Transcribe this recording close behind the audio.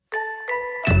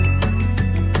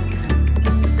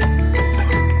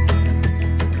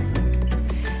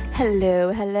Hello,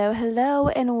 hello, hello,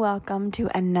 and welcome to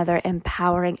another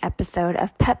empowering episode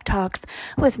of Pep Talks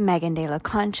with Megan De La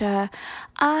Concha.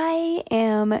 I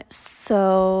am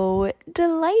so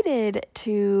delighted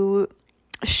to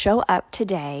show up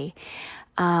today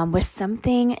with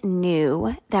something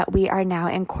new that we are now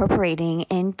incorporating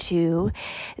into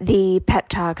the Pep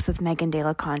Talks with Megan De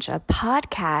La Concha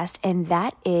podcast, and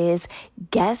that is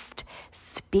guest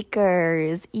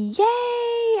speakers. Yay!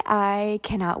 I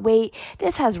cannot wait.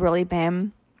 This has really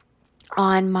been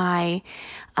on my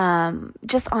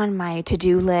just on my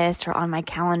to-do list or on my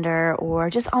calendar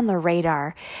or just on the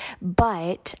radar,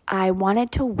 but I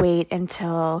wanted to wait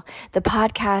until the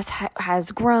podcast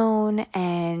has grown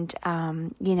and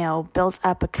built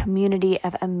up a community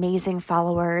of amazing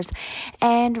followers,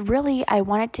 and really I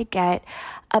wanted to get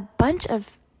a bunch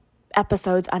of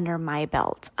episodes under my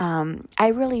belt. I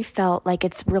really felt like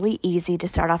it's really easy to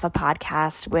start off a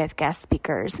podcast with guest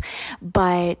speakers,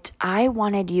 but I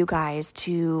wanted you guys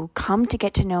to come to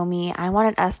get to know me. I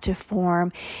wanted us to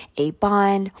form a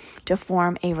bond, to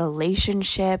form a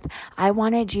relationship. I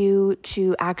wanted you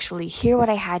to actually hear what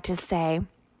I had to say.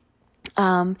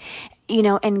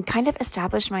 And kind of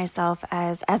establish myself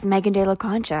as Megan De La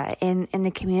Concha in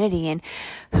the community and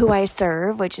who I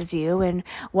serve, which is you, and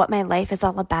what my life is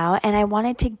all about. And I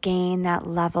wanted to gain that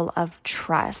level of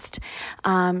trust.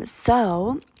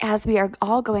 So as we are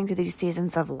all going through these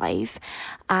seasons of life,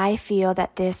 I feel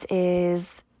that this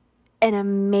is an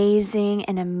amazing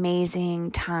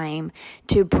time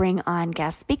to bring on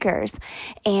guest speakers.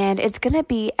 And it's going to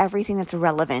be everything that's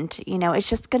relevant. It's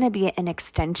just going to be an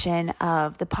extension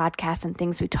of the podcast and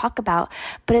things we talk about.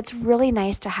 But it's really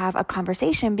nice to have a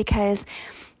conversation because,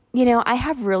 I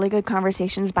have really good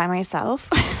conversations by myself.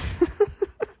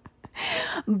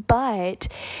 But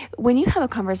when you have a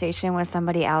conversation with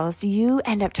somebody else, you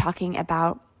end up talking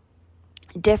about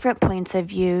different points of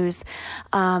views.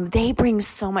 They bring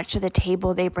so much to the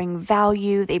table. They bring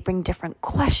value. They bring different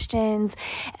questions.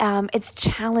 It's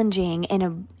challenging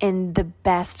in the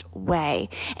best way.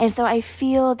 And so I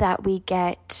feel that we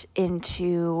get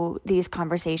into these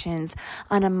conversations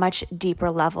on a much deeper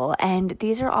level. And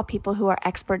these are all people who are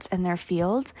experts in their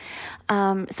field.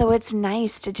 So it's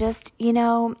nice to just,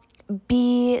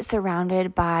 be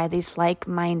surrounded by these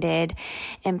like-minded,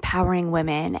 empowering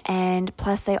women, and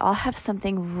plus they all have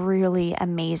something really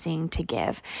amazing to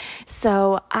give.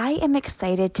 So I am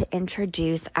excited to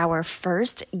introduce our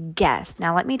first guest.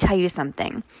 Now let me tell you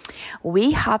something.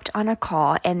 We hopped on a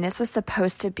call, and this was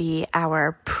supposed to be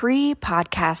our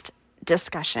pre-podcast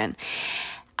discussion.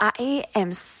 I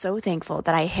am so thankful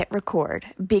that I hit record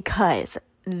because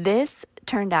this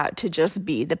turned out to just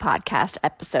be the podcast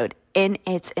episode in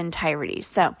its entirety.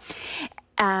 So,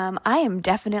 I am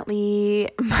definitely,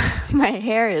 my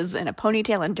hair is in a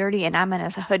ponytail and dirty and I'm in a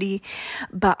hoodie,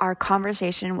 but our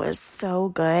conversation was so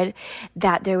good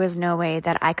that there was no way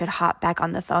that I could hop back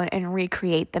on the phone and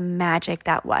recreate the magic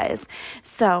that was.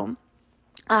 So,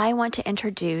 I want to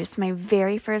introduce my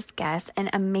very first guest, an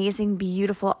amazing,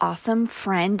 beautiful, awesome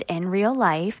friend in real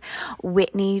life,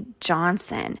 Whitney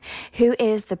Johnson, who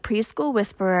is the preschool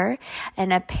whisperer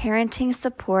and a parenting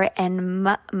support and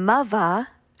MUVAH,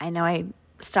 I know I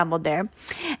stumbled there,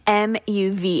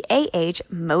 MUVAH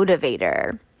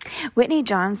motivator. Whitney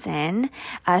Johnson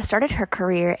started her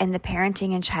career in the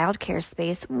parenting and childcare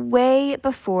space way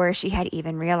before she had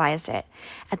even realized it.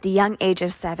 At the young age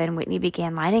of 7, Whitney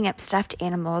began lining up stuffed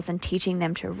animals and teaching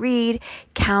them to read,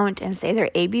 count, and say their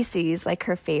ABCs like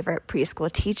her favorite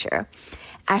preschool teacher.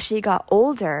 As she got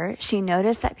older, she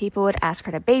noticed that people would ask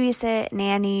her to babysit,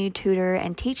 nanny, tutor,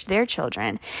 and teach their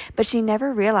children, but she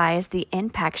never realized the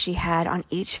impact she had on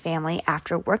each family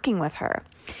after working with her.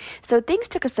 So things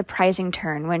took a surprising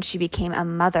turn when she became a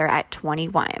mother at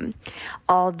 21.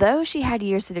 Although she had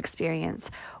years of experience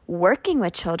working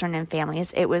with children and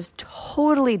families, it was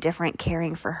totally different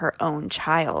caring for her own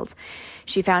child.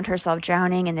 She found herself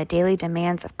drowning in the daily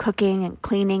demands of cooking and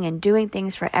cleaning and doing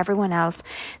things for everyone else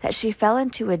that she fell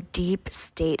into a deep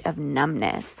state of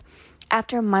numbness.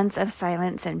 After months of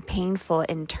silence and painful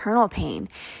internal pain,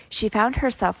 she found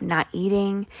herself not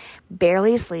eating,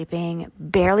 barely sleeping,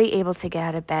 barely able to get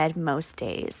out of bed most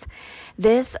days.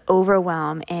 This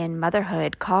overwhelm in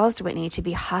motherhood caused Whitney to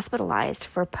be hospitalized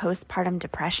for postpartum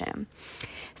depression.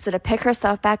 So to pick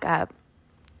herself back up,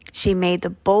 she made the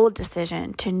bold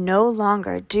decision to no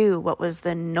longer do what was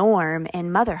the norm in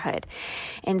motherhood.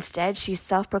 Instead, she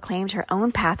self-proclaimed her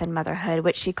own path in motherhood,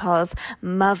 which she calls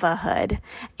MUVAHood,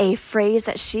 a phrase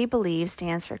that she believes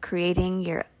stands for creating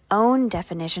your own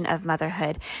definition of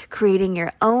motherhood, creating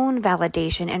your own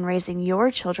validation, and raising your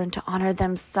children to honor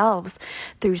themselves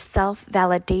through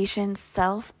self-validation,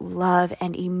 self-love,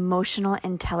 and emotional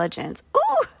intelligence.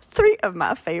 Ooh! 3 of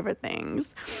my favorite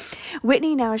things.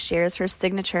 Whitney now shares her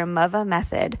signature MUVA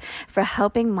method for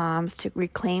helping moms to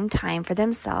reclaim time for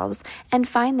themselves and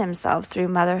find themselves through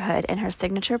motherhood in her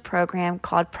signature program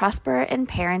called Prosper in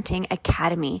Parenting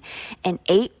Academy, an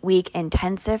 8-week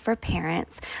intensive for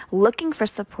parents looking for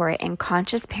support in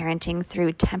conscious parenting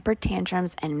through temper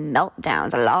tantrums and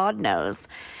meltdowns, Lord knows.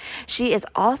 She is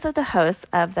also the host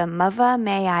of the MUVA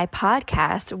May I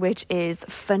podcast, which is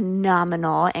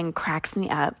phenomenal and cracks me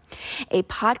up. A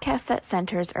podcast that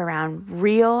centers around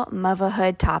real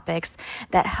motherhood topics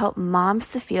that help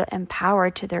moms to feel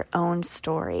empowered to their own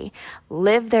story,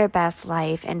 live their best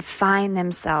life, and find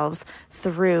themselves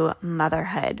through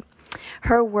motherhood.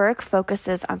 Her work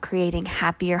focuses on creating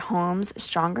happier homes,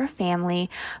 stronger family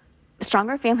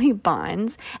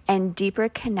bonds, and deeper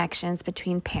connections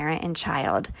between parent and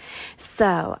child.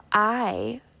 So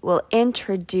I will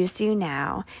introduce you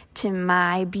now to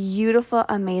my beautiful,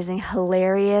 amazing,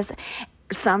 hilarious,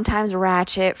 sometimes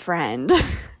ratchet friend,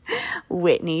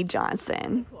 Whitney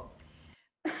Johnson.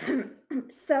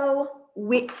 So,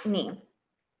 Whitney,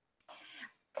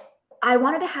 I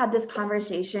wanted to have this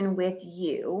conversation with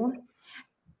you,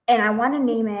 and I want to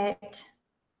name it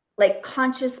like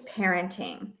conscious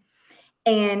parenting.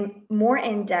 And more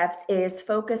in depth is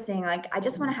focusing, like, I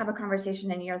just want to have a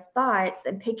conversation in your thoughts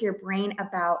and pick your brain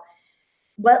about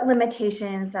what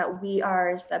limitations that we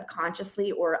are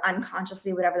subconsciously or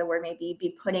unconsciously, whatever the word may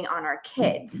be putting on our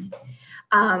kids.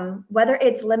 Whether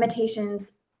it's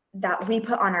limitations that we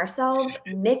put on ourselves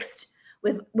mixed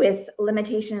with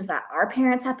limitations that our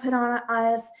parents have put on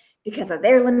us because of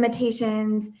their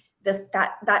limitations,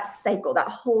 that cycle, that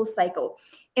whole cycle.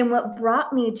 And what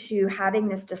brought me to having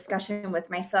this discussion with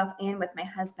myself and with my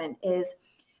husband is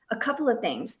a couple of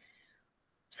things.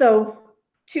 So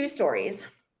 2 stories.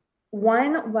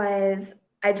 One was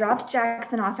I dropped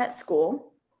Jackson off at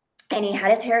school, and he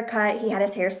had his hair cut, he had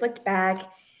his hair slicked back,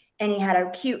 and he had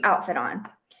a cute outfit on.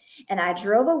 And I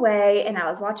drove away, and I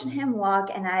was watching him walk,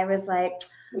 and I was like,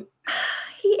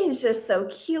 he is just so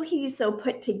cute. He's so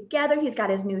put together. He's got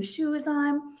his new shoes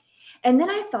on. And then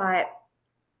I thought,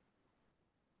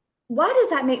 why does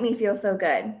that make me feel so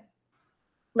good?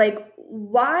 Like,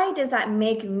 why does that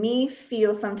make me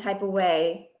feel some type of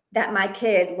way that my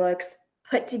kid looks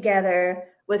put together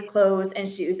with clothes and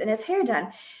shoes and his hair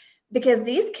done? Because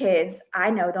these kids,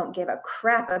 I know, don't give a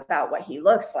crap about what he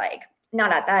looks like,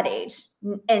 not at that age.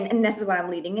 And this is what I'm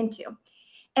leading into.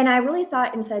 And I really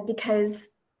thought and said, because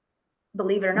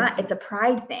believe it or not, it's a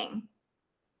pride thing.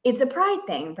 It's a pride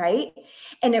thing, right?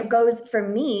 And it goes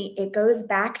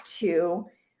back to,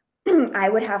 I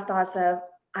would have thoughts of,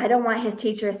 I don't want his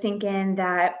teacher thinking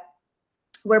that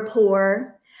we're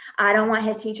poor. I don't want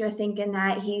his teacher thinking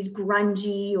that he's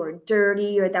grungy or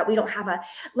dirty or that we don't have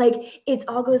it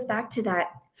all goes back to that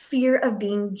fear of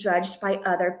being judged by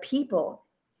other people.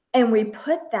 And we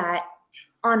put that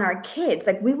on our kids.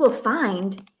 Like, we will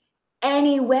find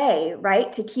any way,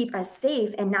 right, to keep us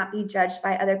safe and not be judged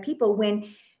by other people, when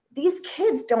these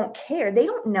kids don't care. They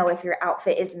don't know if your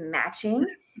outfit is matching.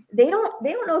 They don't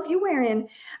know if you're wearing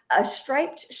a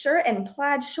striped shirt and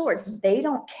plaid shorts. They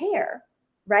don't care,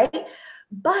 right?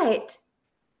 But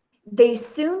they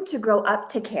soon to grow up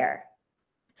to care.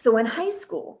 So in high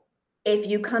school, if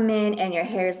you come in and your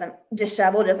hair is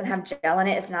disheveled, doesn't have gel in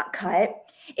it, it's not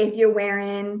cut. If you're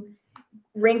wearing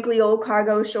wrinkly old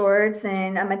cargo shorts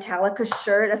and a Metallica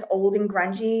shirt that's old and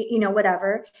grungy,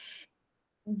 whatever,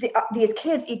 these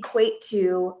kids equate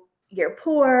to, you're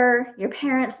poor, your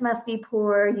parents must be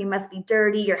poor, you must be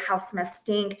dirty, your house must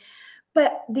stink.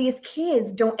 But these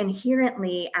kids don't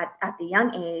inherently, at the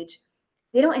young age,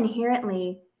 they don't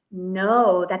inherently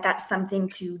know that that's something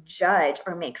to judge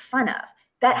or make fun of.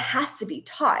 That has to be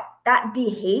taught. That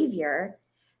behavior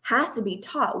has to be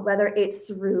taught, whether it's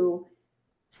through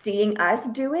seeing us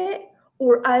do it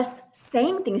or us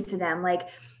saying things to them. Like,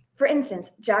 for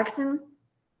instance, Jackson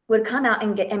would come out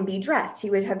and be dressed. He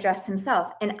would have dressed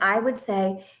himself. And I would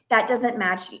say, that doesn't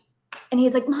match. And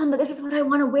he's like, Mom, but this is what I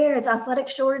want to wear. It's athletic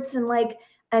shorts and like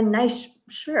a nice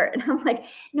shirt. And I'm like,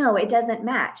 no, it doesn't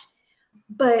match.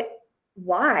 But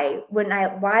why wouldn't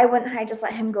I just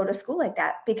let him go to school like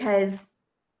that? Because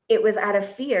it was out of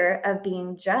fear of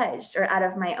being judged or out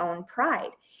of my own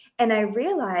pride. And I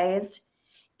realized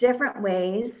different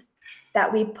ways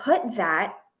that we put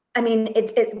that. I mean,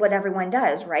 it's what everyone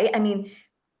does, right? I mean,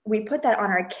 we put that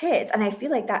on our kids, and I feel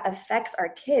like that affects our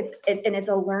kids, and it's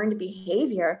a learned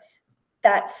behavior.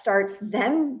 that starts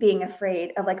them being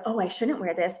afraid of like, oh, I shouldn't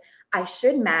wear this. I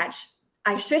should match.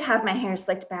 I should have my hair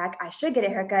slicked back. I should get a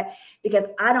haircut because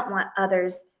I don't want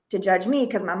others to judge me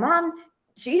because my mom,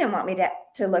 she didn't want me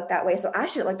to look that way. So I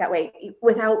should look that way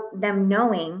without them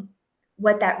knowing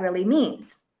what that really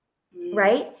means.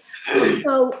 Right.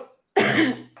 So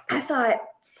I thought,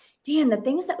 damn, the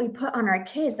things that we put on our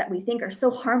kids that we think are so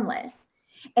harmless,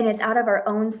 and it's out of our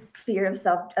own fear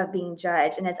of being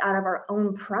judged, and it's out of our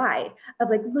own pride of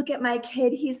like, look at my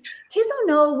kid, kids don't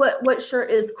know what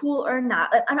shirt is cool or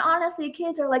not. And honestly,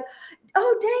 kids are like,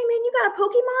 oh dang man, you got a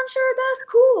Pokemon shirt,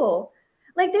 that's cool.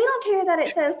 Like, they don't care that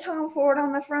it says Tom Ford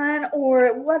on the front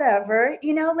or whatever,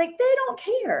 like they don't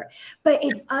care. But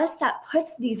it's us that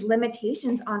puts these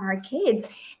limitations on our kids,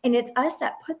 and it's us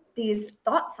that put these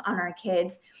thoughts on our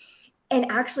kids and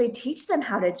actually teach them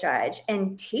how to judge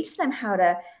and teach them how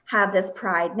to have this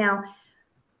pride. Now,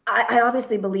 I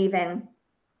obviously believe in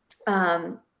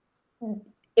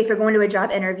if you're going to a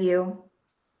job interview,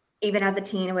 even as a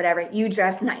teen or whatever, you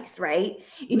dress nice, right?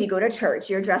 If you go to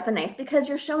church, you're dressing nice because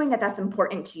you're showing that that's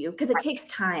important to you, because it takes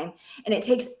time and it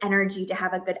takes energy to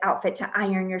have a good outfit, to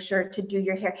iron your shirt, to do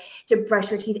your hair, to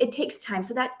brush your teeth. It takes time.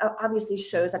 So that obviously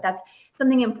shows that that's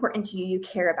something important to you. You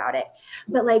care about it.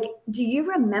 But like, do you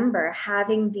remember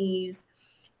having these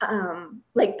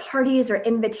like parties or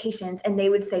invitations and they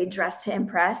would say dress to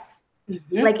impress?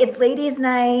 Mm-hmm. Like, it's ladies'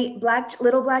 night,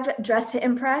 little black dress to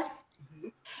impress.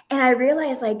 And I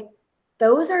realized like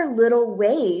those are little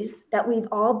ways that we've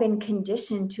all been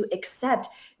conditioned to accept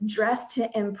dress to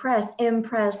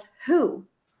impress who?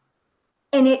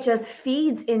 And it just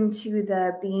feeds into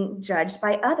the being judged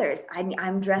by others.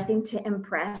 I'm dressing to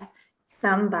impress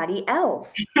somebody else.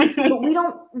 But we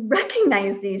don't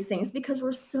recognize these things because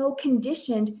we're so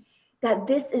conditioned that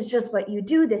this is just what you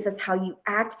do. This is how you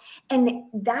act. And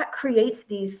that creates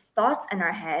these thoughts in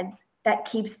our heads that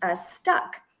keeps us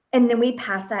stuck. And then we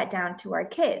pass that down to our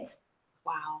kids.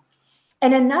 Wow.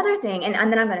 And another thing, and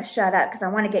then I'm going to shut up because I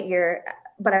want to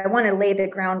but I want to lay the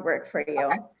groundwork for you,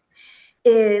 okay,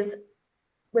 is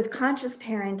with conscious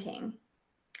parenting.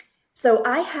 So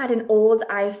I had an old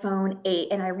iPhone 8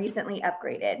 and I recently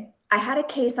upgraded. I had a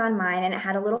case on mine and it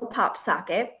had a little pop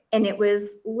socket and it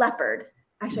was leopard.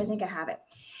 Actually, I think I have it.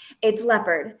 It's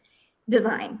leopard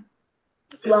design.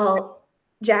 Well,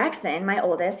 Jackson, my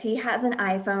oldest, he has an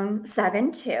iPhone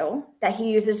 7 too that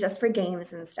he uses just for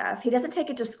games and stuff. He doesn't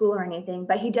take it to school or anything,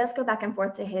 but he does go back and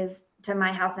forth to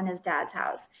my house and his dad's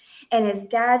house. And his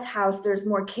dad's house, there's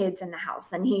more kids in the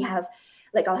house, and he has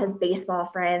like all his baseball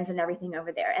friends and everything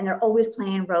over there. And they're always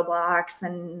playing Roblox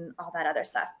and all that other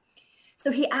stuff.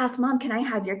 So he asked, Mom, can I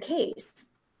have your case?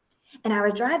 And I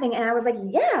was driving and I was like,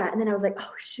 yeah. And then I was like,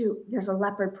 oh shoot, there's a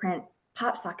leopard print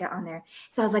pop socket on there.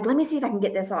 So I was like, let me see if I can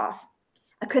get this off.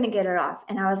 I couldn't get it off.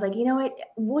 And I was like, you know what?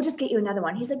 We'll just get you another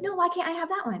one. He's like, no, why can't I have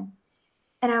that one?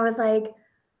 And I was like,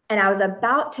 and I was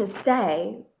about to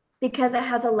say, because it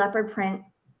has a leopard print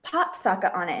pop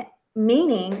socket on it,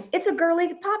 meaning it's a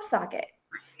girly pop socket,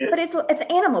 but it's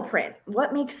animal print.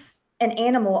 What makes an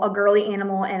animal a girly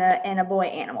animal and a boy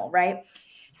animal, right?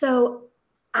 So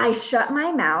I shut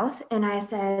my mouth and I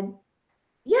said,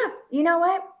 yeah, you know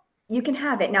what? You can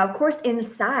have it. Now, of course,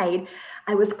 inside,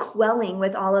 I was quelling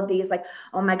with all of these, like,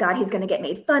 oh my God, he's going to get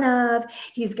made fun of.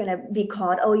 He's going to be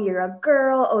called, oh, you're a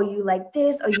girl. Oh, you like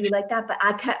this. Oh, you like that. But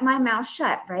I kept my mouth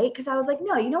shut, right? Because I was like,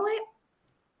 no, you know what?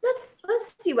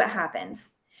 Let's see what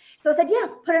happens. So I said, yeah,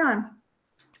 put it on.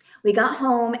 We got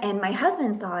home and my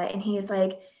husband saw it and he's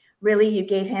like, really? You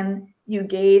gave him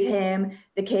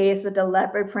the case with the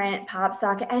leopard print pop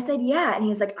socket? I said, yeah. And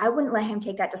he's like, I wouldn't let him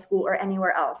take that to school or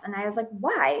anywhere else. And I was like,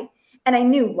 why? And I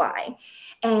knew why.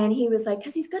 And he was like,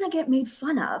 because he's going to get made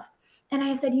fun of. And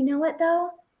I said, you know what, though?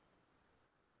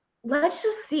 Let's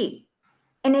just see.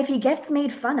 And if he gets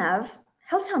made fun of,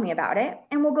 he'll tell me about it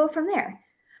and we'll go from there.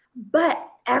 But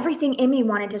everything in me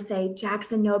wanted to say,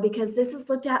 Jackson, no, because this is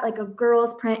looked at like a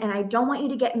girl's print and I don't want you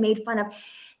to get made fun of.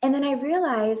 And then I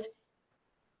realized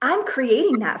I'm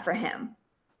creating that for him.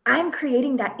 I'm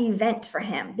creating that event for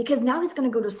him because now he's going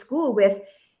to go to school with,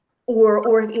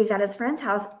 or if he's at his friend's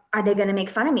house, are they going to make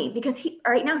fun of me? Because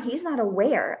right now he's not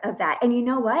aware of that. And you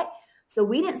know what? So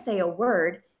we didn't say a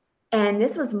word. And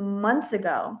this was months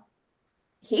ago.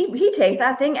 He takes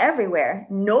that thing everywhere.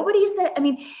 Nobody said,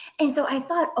 and so I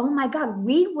thought, oh my God,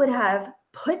 we would have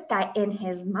put that in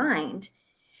his mind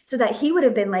so that he would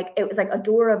have been like, it was like a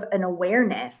door of an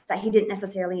awareness that he didn't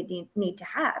necessarily need to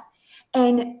have.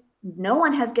 And no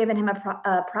one has given him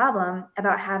a problem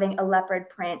about having a leopard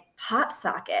print pop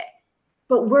socket.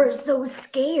 but we're so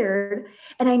scared.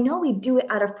 And I know we do it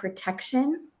out of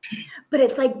protection, but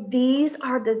it's like, these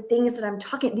are the things that I'm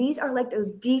talking. These are like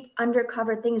those deep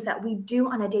undercover things that we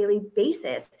do on a daily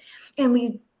basis. And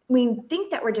we think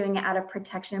that we're doing it out of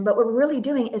protection, but what we're really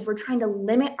doing is we're trying to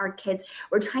limit our kids.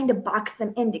 We're trying to box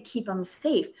them in to keep them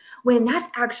safe, when that's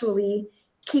actually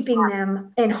keeping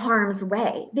them in harm's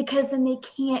way, because then they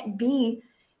can't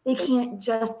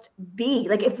just be.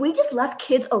 Like, if we just left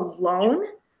kids alone,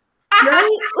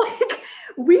 right? Like,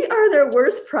 we are their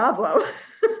worst problem.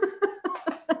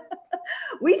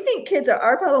 We think kids are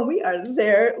our problem. We are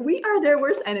their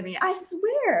worst enemy, I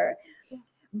swear.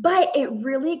 But it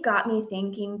really got me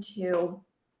thinking to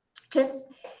just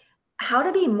how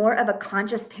to be more of a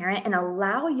conscious parent and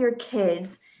allow your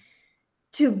kids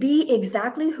to be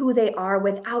exactly who they are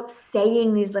without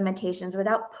saying these limitations,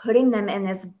 without putting them in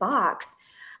this box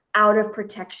out of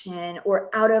protection or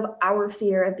out of our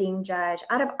fear of being judged,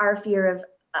 out of our fear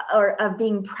of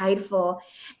being prideful.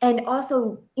 And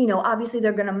also, obviously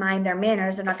they're going to mind their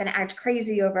manners. They're not going to act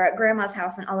crazy over at grandma's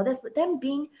house and all of this, but them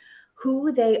being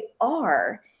who they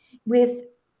are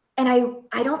and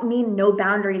I don't mean no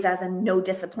boundaries as in no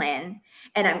discipline.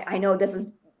 And I know this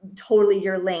is totally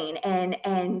your lane,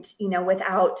 and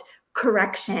without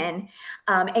correction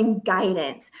and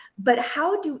guidance. But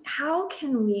how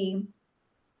can we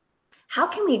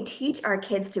teach our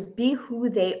kids to be who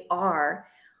they are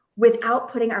without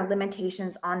putting our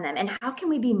limitations on them? And how can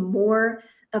we be more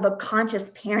of a conscious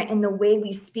parent in the way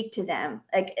we speak to them,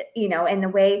 like, in the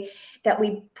way that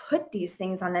we put these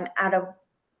things on them out of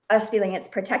us feeling it's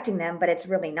protecting them, but it's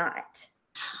really not.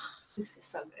 This is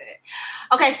so good.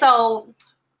 Okay, so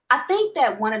I think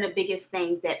that one of the biggest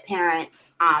things that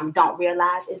parents don't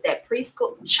realize is that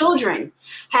preschool children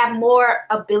have more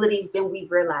abilities than we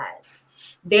realize.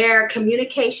 Their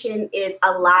communication is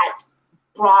a lot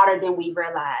broader than we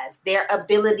realize. Their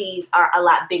abilities are a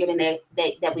lot bigger than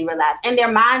that we realize. And their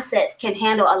mindsets can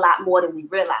handle a lot more than we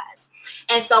realize.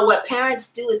 And so what parents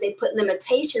do is they put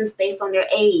limitations based on their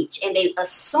age, and they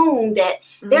assume that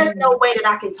there's no way that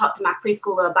I can talk to my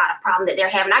preschooler about a problem that they're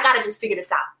having. I got to just figure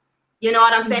this out. You know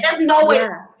what I'm saying? There's no way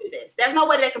to do this. There's no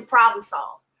way that they can problem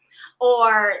solve.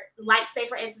 Or like, say,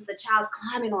 for instance, a child's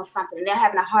climbing on something and they're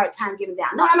having a hard time getting down.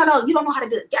 No, you don't know how to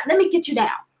do it. Let me get you down.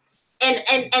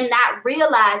 And not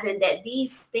realizing that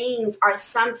these things are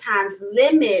sometimes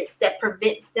limits that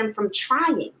prevents them from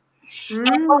trying.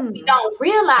 And what we don't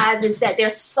realize is that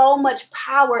there's so much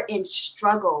power in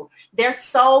struggle. There's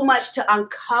so much to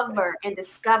uncover and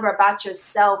discover about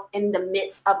yourself in the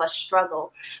midst of a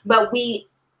struggle. But we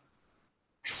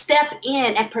step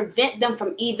in and prevent them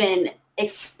from even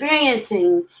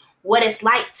experiencing what it's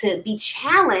like to be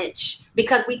challenged,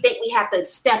 because we think we have to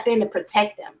step in to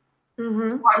protect them.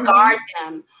 Or guard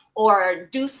them, or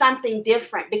do something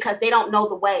different because they don't know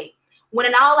the way. When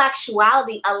in all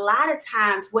actuality, a lot of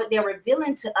times what they're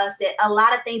revealing to us, that a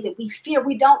lot of things that we fear,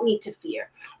 we don't need to fear.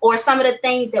 Or some of the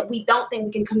things that we don't think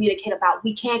we can communicate about,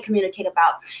 we can communicate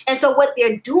about. And so what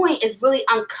they're doing is really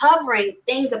uncovering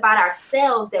things about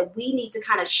ourselves that we need to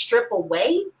kind of strip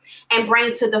away and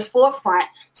bring to the forefront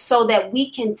so that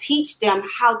we can teach them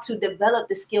how to develop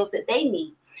the skills that they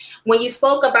need. When you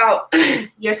spoke about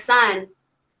your son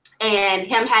and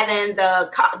him having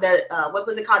the what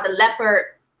was it called? The leopard.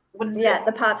 What is it?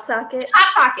 The pop socket.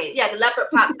 Pop socket. Yeah, the leopard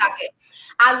pop socket.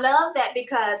 I love that,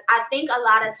 because I think a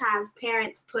lot of times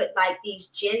parents put like these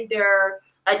gender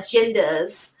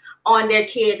agendas on their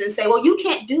kids and say, well, you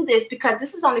can't do this because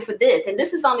this is only for this and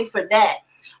this is only for that.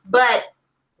 But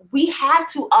we have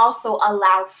to also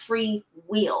allow free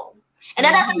will. And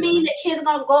that doesn't mean that kids are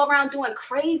going to go around doing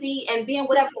crazy and being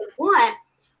whatever they want.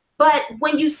 But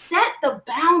when you set the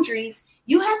boundaries,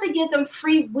 you have to give them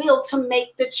free will to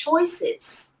make the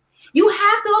choices. You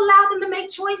have to allow them to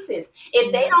make choices.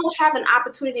 If they don't have an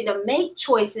opportunity to make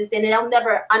choices, then they'll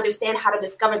never understand how to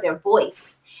discover their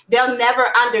voice. They'll never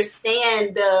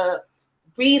understand the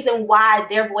reason why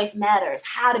their voice matters,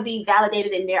 how to be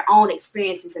validated in their own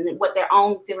experiences and what their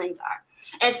own feelings are.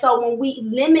 And so when we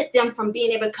limit them from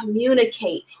being able to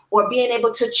communicate or being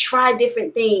able to try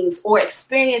different things or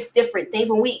experience different things,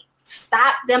 when we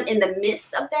stop them in the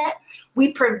midst of that,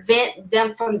 we prevent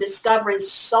them from discovering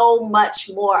so much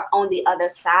more on the other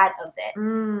side of that.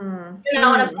 You know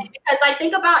what I'm saying? Because like,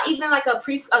 think about even like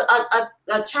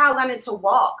a child learning to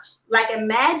walk. Like,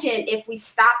 imagine if we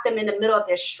stop them in the middle of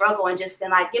their struggle and just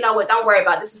been like, you know what, don't worry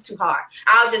about it. This is too hard.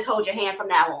 I'll just hold your hand from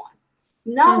now on.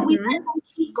 No, we let them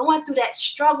keep going through that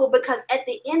struggle, because at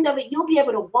the end of it, you'll be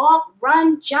able to walk,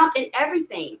 run, jump, and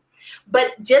everything.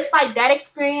 But just like that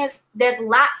experience, there's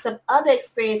lots of other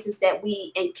experiences that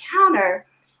we encounter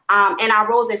and our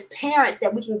roles as parents,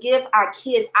 that we can give our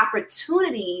kids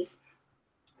opportunities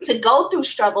to go through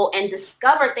struggle and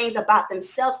discover things about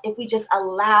themselves if we just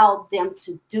allow them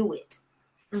to do it.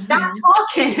 Stop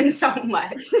talking so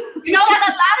much. You know, like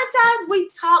a lot of times we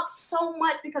talk so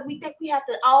much because we think we have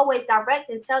to always direct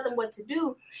and tell them what to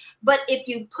do. But if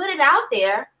you put it out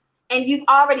there and you've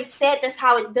already said that's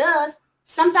how it does,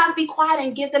 sometimes be quiet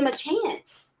and give them a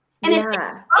chance. And if they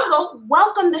struggle,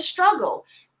 welcome the struggle.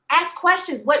 Ask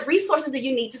questions. What resources do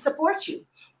you need to support you?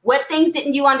 What things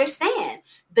didn't you understand?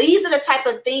 These are the type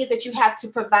of things that you have to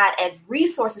provide as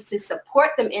resources to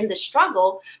support them in the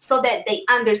struggle so that they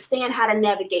understand how to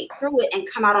navigate through it and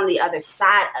come out on the other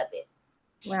side of it.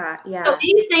 Wow, yeah. So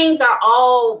these things are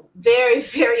all very,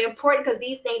 very important because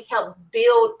these things help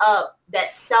build up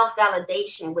that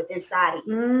self-validation within inside of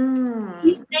you.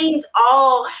 These things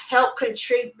all help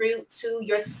contribute to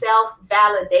your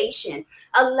self-validation,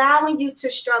 allowing you to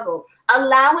struggle,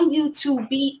 allowing you to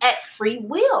be at free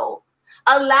will,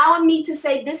 allowing me to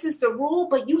say this is the rule,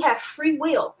 but you have free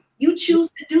will. You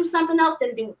choose to do something else,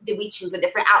 then did we choose a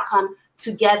different outcome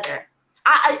together?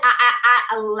 I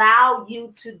allow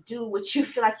you to do what you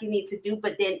feel like you need to do,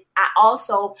 but then I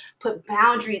also put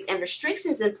boundaries and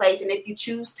restrictions in place. And if you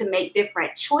choose to make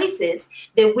different choices,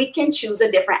 then we can choose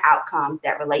a different outcome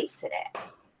that relates to that.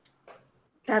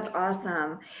 That's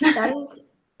awesome. That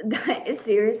is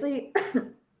seriously,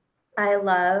 I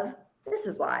love. This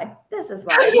is why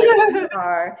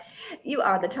you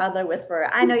are the toddler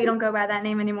whisperer. I know you don't go by that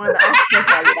name anymore, but I still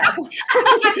call you that.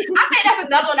 I think that's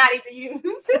another one I need to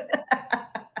use.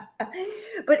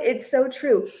 But it's so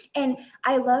true. And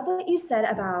I love what you said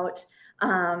about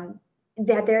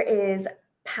that there is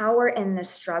power in the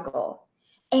struggle.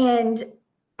 And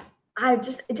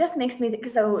it just makes me think,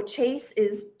 so Chase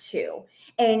is 2.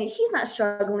 And he's not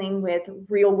struggling with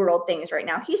real world things right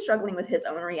now. He's struggling with his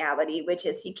own reality, which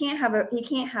is he can't have a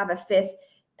 5th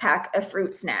pack of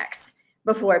fruit snacks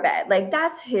before bed. Like,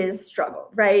 that's his struggle,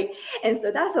 right? And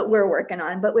so that's what we're working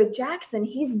on. But with Jackson,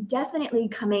 he's definitely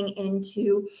coming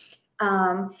into,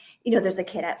 there's a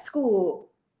kid at school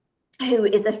who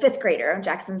is a 5th grader.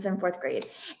 Jackson's in 4th grade.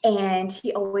 And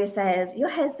he always says, your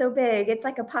head's so big, it's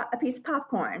like a piece of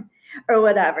popcorn or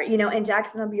whatever, and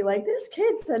Jackson will be like, this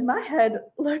kid said my head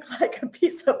looked like a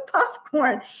piece of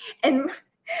popcorn. And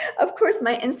of course,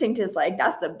 my instinct is like,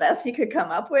 that's the best he could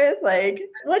come up with. Like,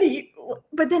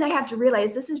 but then I have to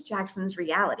realize this is Jackson's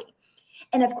reality.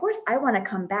 And of course, I want to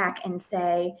come back and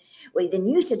say, well, then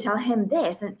you should tell him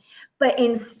this.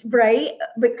 Because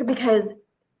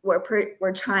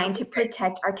we're trying to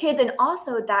protect our kids. And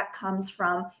also that comes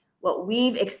from what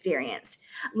we've experienced.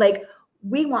 Like,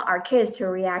 we want our kids to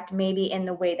react maybe in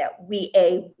the way that we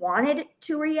wanted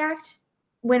to react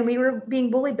when we were being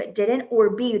bullied, but didn't,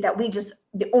 or B, that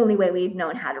the only way we've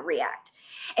known how to react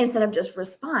instead of just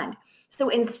respond. So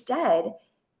instead,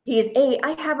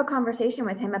 I have a conversation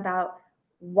with him about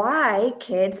why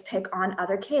kids pick on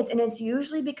other kids. And it's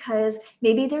usually because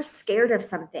maybe they're scared of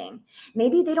something.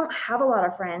 Maybe they don't have a lot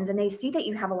of friends and they see that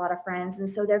you have a lot of friends. And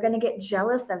so they're going to get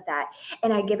jealous of that.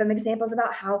 And I give him examples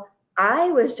about how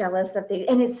I was jealous of things.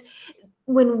 And it's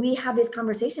when we have these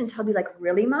conversations, he'll be like,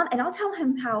 really, Mom? And I'll tell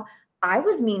him how I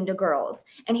was mean to girls.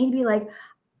 And he'd be like,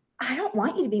 I don't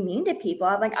want you to be mean to people.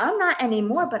 I'm like, I'm not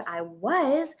anymore, but I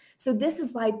was. So this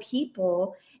is why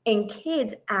people and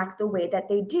kids act the way that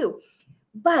they do.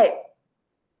 But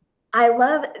I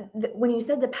love when you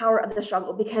said the power of the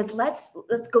struggle, because let's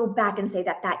go back and say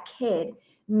that kid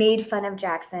made fun of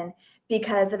Jackson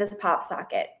because of his pop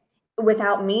socket.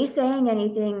 Without me saying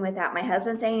anything, without my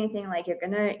husband saying anything, like, you're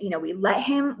gonna, we let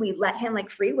him like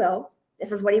free will.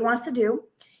 This is what he wants to do.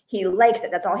 He likes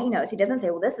it. That's all he knows. He doesn't say,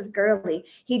 well, this is girly.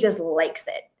 He just likes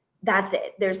it. That's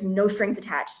it. There's no strings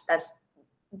attached. That's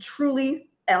truly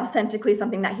and authentically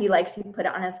something that he likes. He put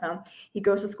it on his phone. He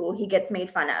goes to school. He gets made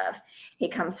fun of. He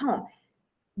comes home.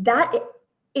 That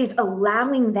is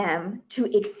allowing them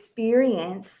to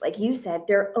experience, like you said,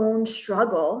 their own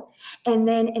struggle. And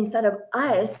then instead of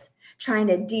us trying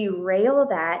to derail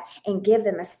that and give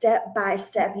them a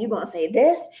step-by-step, you're going to say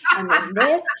this,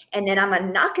 and then I'm going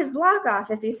to knock his block off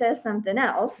if he says something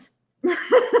else.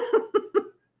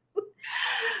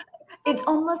 It's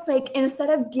almost like instead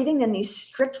of giving them these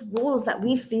strict rules that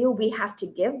we feel we have to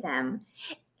give them,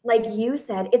 like you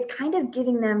said, it's kind of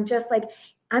giving them just like,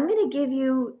 I'm going to give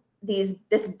you this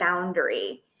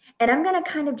boundary. And I'm going to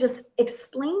kind of just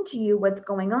explain to you what's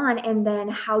going on, and then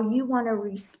how you want to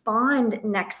respond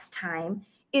next time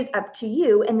is up to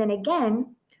you. And then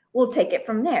again, we'll take it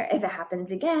from there. If it happens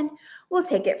again, we'll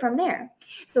take it from there.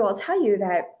 So I'll tell you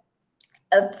that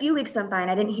a few weeks went by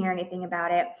and I didn't hear anything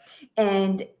about it.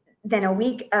 And then a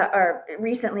week or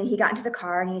recently he got into the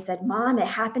car and he said, Mom, it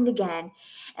happened again.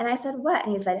 And I said, what?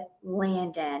 And he said,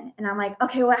 Landon. And I'm like,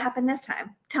 okay, what happened this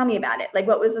time? Tell me about it. Like,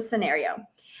 what was the scenario?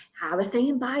 I was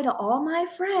saying bye to all my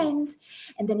friends.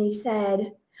 And then he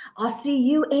said, I'll see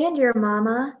you and your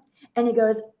mama. And he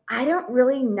goes, I don't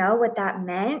really know what that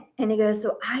meant. And he goes,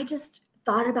 so I just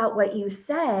thought about what you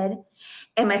said.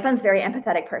 And my son's a very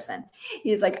empathetic person.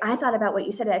 He's like, I thought about what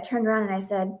you said. And I turned around and I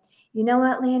said, you know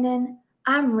what, Landon?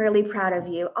 I'm really proud of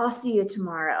you. I'll see you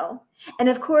tomorrow. And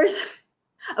of course,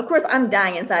 I'm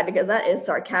dying inside because that is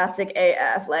sarcastic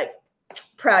AF. Like,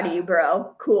 proud of you,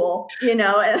 bro. Cool. You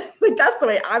know, and like that's the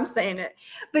way I'm saying it.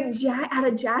 But out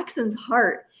of Jackson's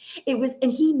heart, it was,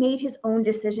 and he made his own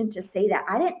decision to say that.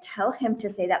 I didn't tell him to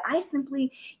say that. I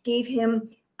simply gave him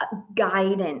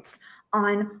guidance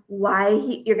on why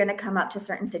you're going to come up to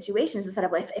certain situations instead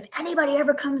of if anybody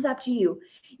ever comes up to you,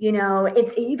 you know,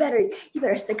 you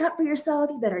better stick up for yourself.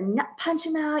 You better not punch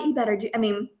him out. You better do, I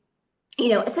mean, you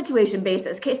know, a situation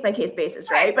basis, case by case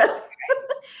basis, right? But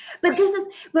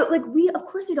like we, of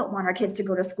course, we don't want our kids to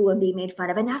go to school and be made fun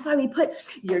of. And that's why we put,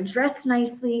 you're dressed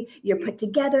nicely, you're put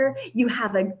together, you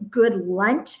have a good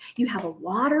lunch, you have a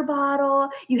water bottle,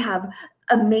 you have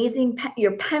amazing,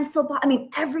 your pencil box. I mean,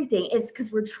 everything is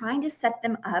because we're trying to set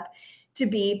them up to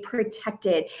be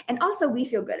protected. And also we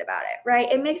feel good about it,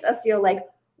 right? It makes us feel like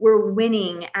we're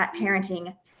winning at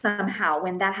parenting somehow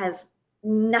when that has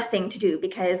nothing to do,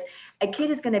 because a kid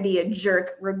is going to be a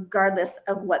jerk regardless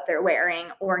of what they're wearing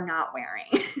or not wearing.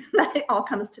 That all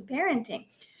comes to parenting.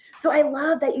 So I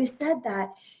love that you said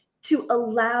that, to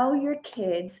allow your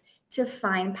kids to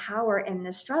find power in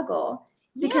the struggle,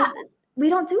 because we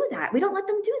don't do that. We don't let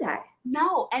them do that.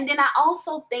 No. And then I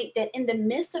also think that in the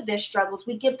midst of their struggles,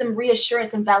 we give them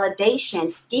reassurance and validation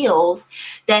skills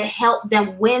that help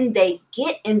them when they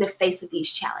get in the face of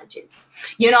these challenges.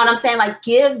 You know what I'm saying? Like,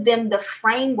 give them the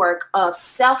framework of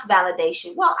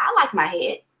self-validation. Well, I like my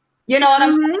head. You know what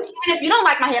I'm saying? Even if you don't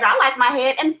like my head, I like my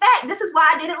head. In fact, this is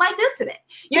why I did it like this today.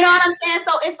 You know what I'm saying?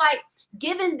 So it's like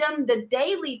giving them the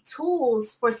daily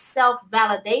tools for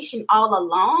self-validation all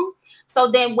along. So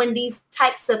then when these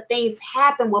types of things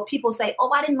happen where people say,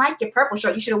 oh, I didn't like your purple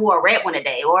shirt, you should have wore a red one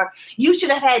today, or you should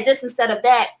have had this instead of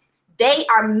that, they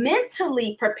are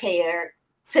mentally prepared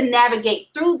to navigate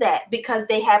through that because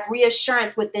they have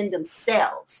reassurance within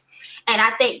themselves. And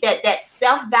I think that that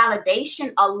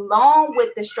self-validation along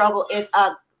with the struggle is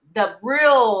the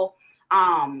real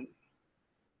throwing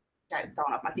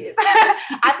off my kids.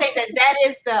 I think that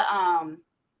is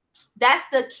that's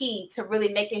the key to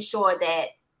really making sure that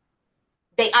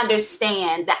they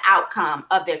understand the outcome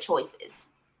of their choices.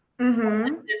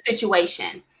 The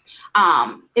situation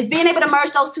is being able to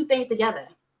merge those two things together.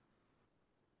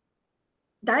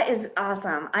 That is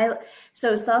awesome.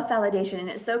 So self-validation, and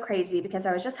it's so crazy because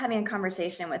I was just having a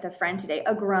conversation with a friend today,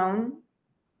 a grown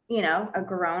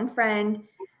friend,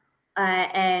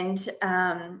 and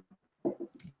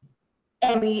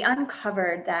we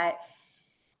uncovered that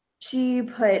she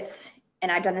puts,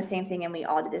 and I've done the same thing and we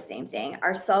all did the same thing,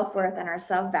 our self-worth and our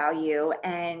self-value,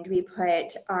 and we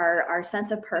put our sense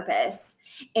of purpose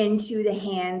into the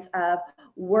hands of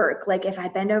work. Like if I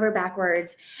bend over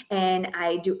backwards and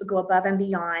I go above and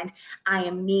beyond, I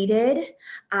am needed.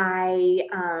 I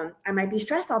might be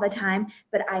stressed all the time,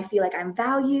 but I feel like I'm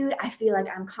valued. I feel like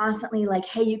I'm constantly like,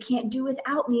 hey, you can't do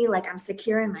without me. Like I'm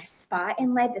secure in my spot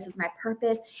in life. This is my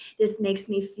purpose. This makes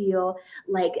me feel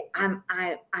like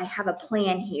I have a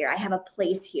plan here. I have a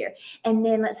place here. And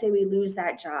then let's say we lose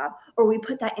that job, or we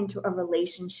put that into a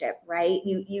relationship, right?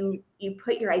 You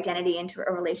put your identity into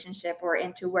a relationship or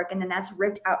into work, and then that's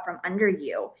ripped out from under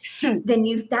you. Then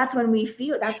that's when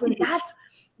that's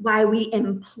why we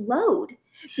implode,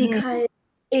 because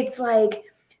it's like,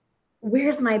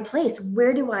 where's my place?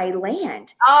 Where do I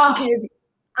land? Because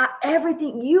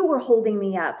everything, you were holding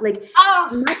me up. Like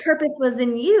my purpose was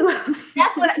in you.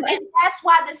 That's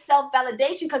why the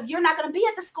self-validation, because you're not going to be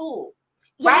at the school,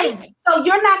 right? Yes. So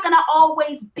you're not going to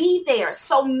always be there.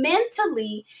 So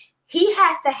mentally, he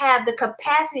has to have the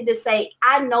capacity to say,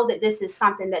 I know that this is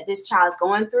something that this child is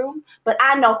going through, but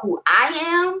I know who I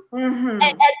am. And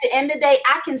at the end of the day,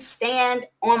 I can stand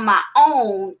on my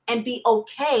own and be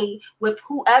okay with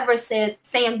whoever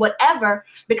saying whatever,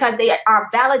 because they are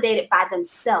validated by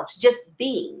themselves, just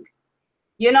being.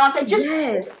 You know what I'm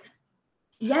saying?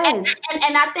 Yes.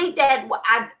 And I think that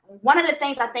one of the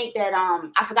things I think that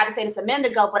I forgot to say this a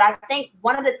minute ago, but I think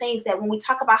one of the things that when we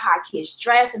talk about how our kids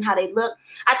dress and how they look,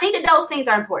 I think that those things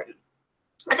are important.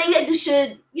 I think that you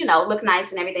should, look nice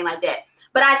and everything like that.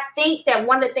 But I think that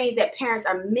one of the things that parents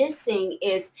are missing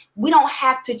is we don't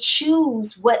have to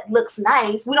choose what looks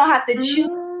nice. We don't have to choose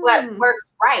what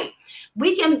works right.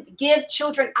 We can give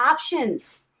children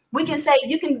options. We can say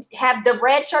you can have the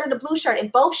red shirt or the blue shirt, and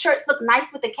both shirts look nice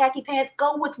with the khaki pants.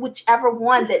 Go with whichever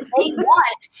one that they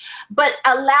want, but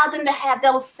allow them to have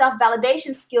those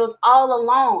self-validation skills all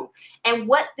along. And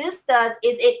what this does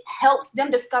is it helps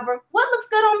them discover what looks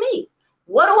good on me.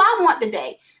 What do I want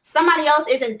today? Somebody else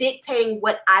isn't dictating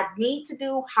what I need to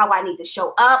do, how I need to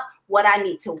show up, what I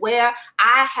need to wear.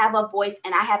 I have a voice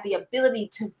and I have the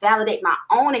ability to validate my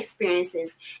own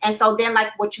experiences. And so then,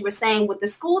 like what you were saying with the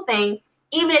school thing,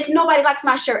 even if nobody likes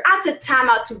my shirt, I took time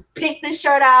out to pick the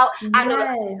shirt out. Yes. I know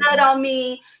it looks good on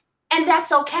me, and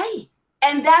that's okay.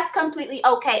 And that's completely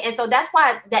okay. And so that's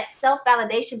why that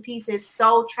self-validation piece is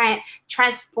so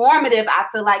transformative, I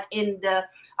feel like, in the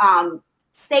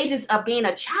stages of being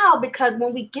a child, because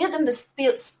when we give them the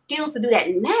skills to do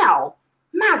that now,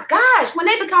 my gosh, when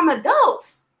they become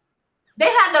adults, they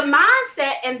have the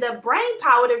mindset and the brain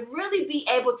power to really be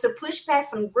able to push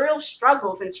past some real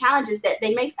struggles and challenges that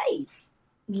they may face.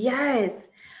 Yes.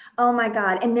 Oh my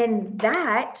God. And then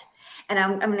that, and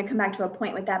I'm going to come back to a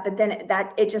point with that, but then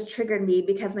that it just triggered me,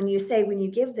 because when you're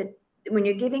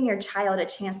giving your child a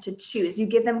chance to choose, you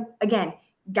give them, again,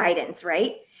 guidance,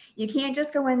 right? You can't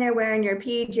just go in there wearing your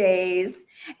PJs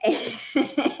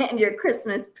and your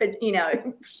Christmas,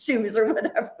 shoes or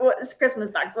whatever,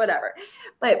 Christmas socks, whatever.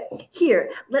 But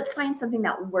here, let's find something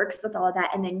that works with all of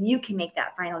that. And then you can make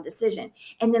that final decision.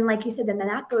 And then, like you said, then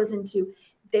that goes into,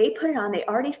 they put it on, they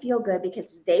already feel good because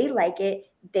they like it,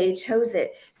 they chose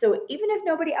it. So even if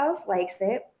nobody else likes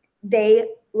it, they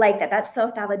like that. That's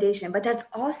self-validation, but that's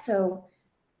also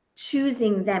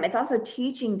choosing them. It's also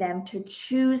teaching them to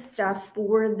choose stuff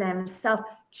for themselves,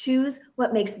 choose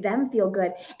what makes them feel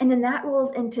good. And then that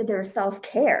rolls into their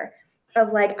self-care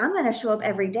of like, I'm going to show up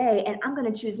every day and I'm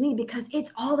going to choose me because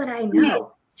it's all that I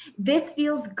know. This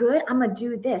feels good, I'm going to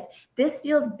do this. This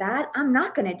feels bad, I'm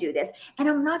not going to do this. And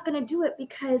I'm not going to do it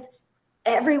because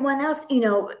everyone else,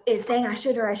 is saying I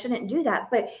should or I shouldn't do that.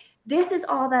 But this is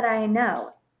all that I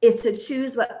know, is to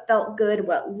choose what felt good,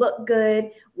 what looked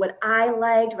good, what I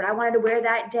liked, what I wanted to wear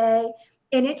that day.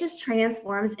 And it just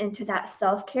transforms into that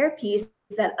self-care piece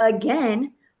that,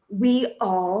 again, we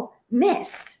all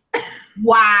miss.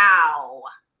 Wow.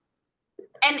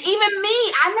 And even me,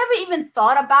 I never even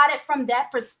thought about it from that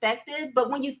perspective.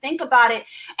 But when you think about it,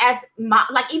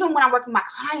 even when I work with my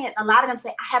clients, a lot of them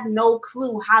say, I have no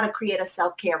clue how to create a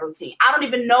self-care routine. I don't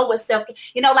even know what self-care,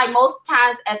 like most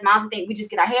times as moms, we think we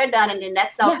just get our hair done and then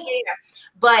that's self-care. Yeah.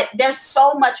 But there's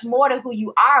so much more to who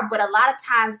you are. But a lot of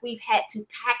times we've had to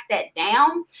pack that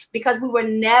down because we were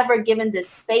never given the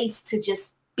space to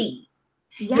just be.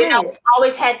 Yes. We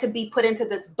always had to be put into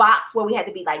this box where we had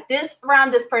to be like this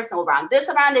around this person, or around this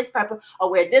person,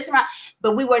 or wear this around,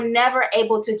 but we were never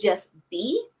able to just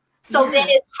be. So then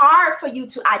it's hard for you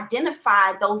to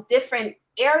identify those different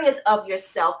areas of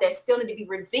yourself that still need to be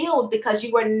revealed because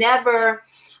you were never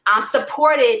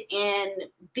supported in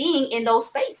being in those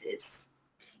spaces.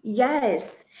 Yes,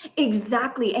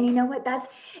 exactly. And you know what?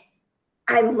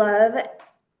 I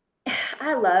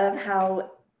love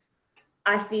how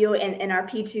I feel in our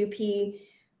P2P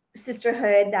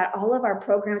sisterhood that all of our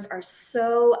programs are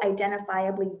so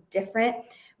identifiably different,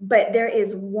 but there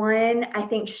is one, I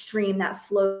think, stream that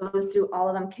flows through all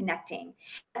of them connecting.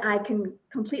 I can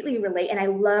completely relate. And I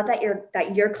love that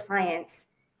your clients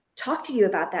talk to you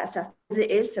about that stuff, because it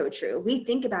is so true. We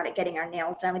think about it, getting our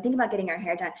nails done. We think about getting our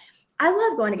hair done. I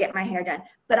love going to get my hair done,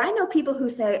 but I know people who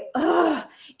say, oh,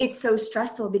 it's so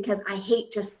stressful because I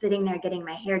hate just sitting there getting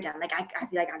my hair done. Like, I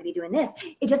feel like I ought to be doing this.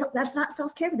 That's not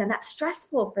self-care for them. That's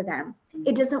stressful for them.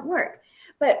 It doesn't work.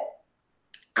 But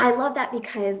I love that,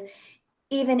 because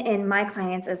even in my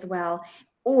clients as well,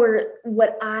 or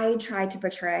what I try to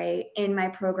portray in my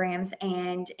programs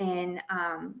and in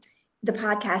the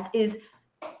podcast, is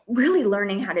really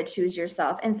learning how to choose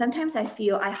yourself. And sometimes I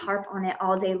feel I harp on it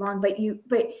all day long, but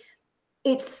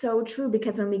it's so true,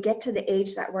 because when we get to the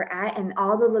age that we're at and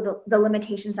all the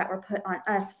limitations that were put on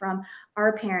us from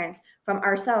our parents, from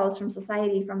ourselves, from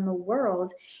society, from the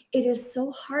world, it is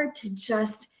so hard to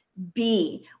just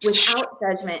be without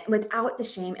judgment, without the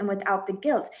shame, and without the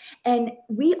guilt. And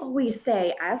we always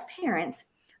say as parents,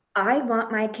 I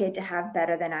want my kid to have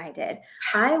better than I did.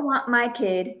 I want my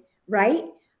kid, right?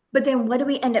 But then what do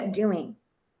we end up doing?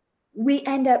 We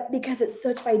end up, because it's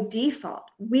such by default,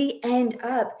 we end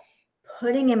up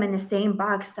putting him in the same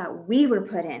box that we were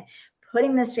put in,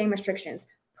 putting those same restrictions,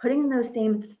 putting in those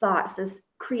same thoughts,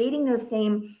 creating those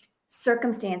same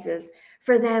circumstances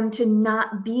for them to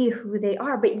not be who they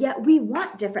are, but yet we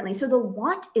want differently. So the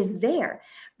want is there.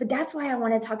 But that's why I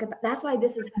want to talk about, that's why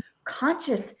this is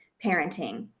conscious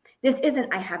parenting, This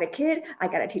isn't, I have a kid, I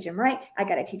got to teach him right, I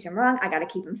got to teach him wrong, I got to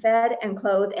keep him fed and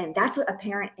clothed. And that's what a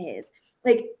parent is.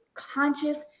 Like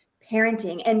conscious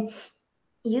parenting. And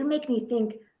you make me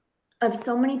think of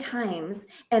so many times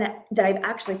and that I've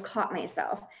actually caught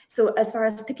myself. So as far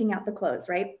as picking out the clothes,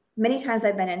 right? Many times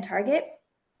I've been in Target,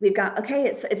 we've got, okay,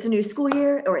 it's a new school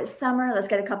year or it's summer, let's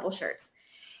get a couple shirts.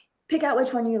 Pick out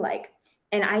which one you like.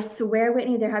 And I swear,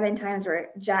 Whitney, there have been times where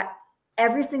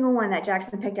every single one that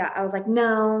Jackson picked out, I was like,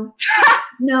 no,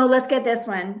 let's get this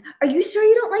one. Are you sure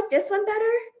you don't like this one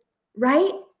better?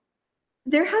 Right?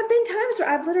 There have been times where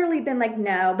I've literally been like,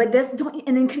 no, but this don't,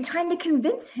 and then trying to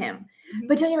convince him.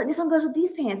 But tell you, like, this one goes with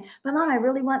these pants. But Mom, I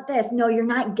really want this. No, you're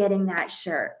not getting that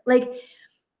shirt. Like,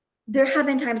 there have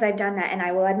been times I've done that, and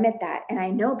I will admit that, and I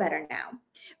know better now.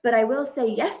 But I will say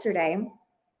yesterday,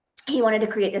 he wanted to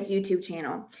create this YouTube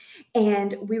channel,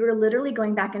 and we were literally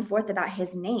going back and forth about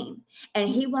his name. And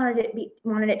he wanted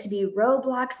it to be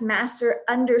Roblox Master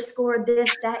 _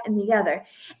 this, that, and the other.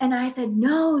 And I said,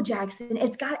 no, Jackson,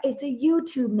 it's a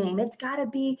YouTube name. It's got to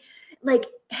be like,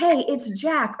 hey, it's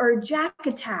Jack or Jack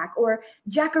Attack or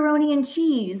Jackaroni and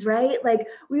Cheese, right? Like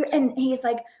and he's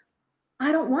like,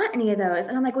 I don't want any of those.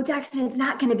 And I'm like, well, Jackson, it's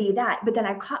not going to be that. But then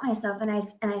I caught myself and I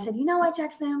said, you know what,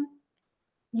 Jackson?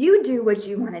 You do what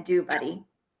you want to do, buddy.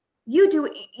 You do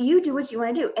what you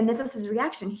want to do. And this was his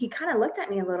reaction. He kind of looked at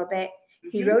me a little bit.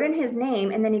 He wrote in his name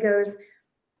and then he goes,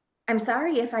 I'm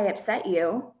sorry if I upset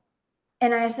you.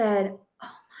 And I said, oh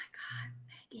my God,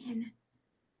 Megan.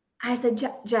 I said,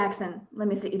 Jackson, let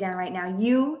me sit you down right now.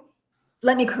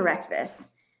 Let me correct this.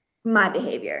 My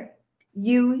behavior.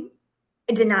 You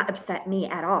did not upset me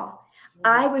at all.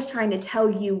 I was trying to tell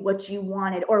you what you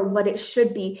wanted or what it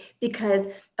should be because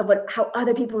of how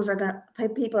other people are going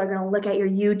to look at your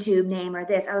YouTube name or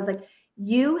this. I was like,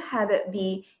 you have it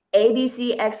be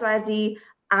ABC, XYZ.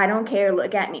 I don't care.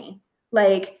 Look at me.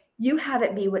 Like, you have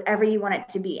it be whatever you want it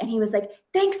to be. And he was like,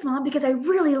 thanks, Mom, because I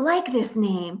really like this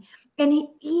name. And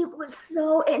he was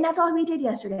and that's all we did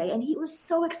yesterday. And he was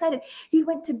so excited. He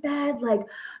went to bed like,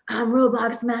 I'm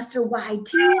Roblox Master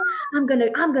YT. I'm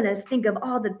gonna think of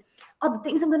all the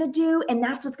things I'm gonna do, and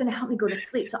that's what's gonna help me go to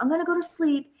sleep. So I'm gonna go to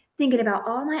sleep thinking about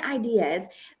all my ideas.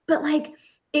 But like,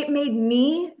 it made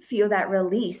me feel that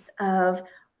release of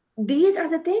these are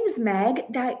the things, Meg,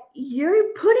 that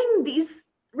you're putting these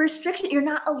restrictions. You're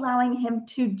not allowing him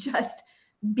to just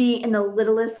be in the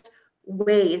littlest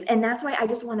ways. And that's why I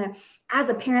just want to, as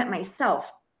a parent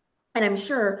myself, and I'm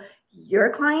sure your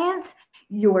clients,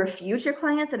 your future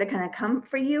clients that are going to come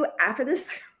for you after this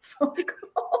phone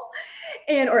call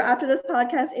or after this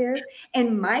podcast airs,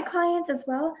 and my clients as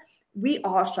well, we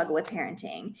all struggle with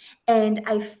parenting. And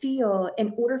I feel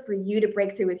in order for you to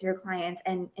break through with your clients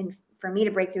and for me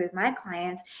to break through with my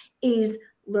clients is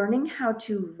learning how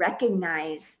to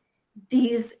recognize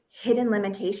these hidden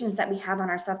limitations that we have on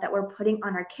ourselves that we're putting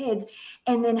on our kids,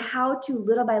 and then how to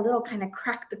little by little kind of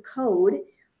crack the code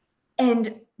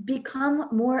and become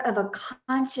more of a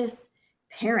conscious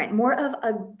parent, more of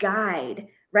a guide,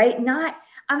 right?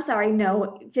 I'm sorry,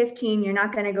 no, 15, you're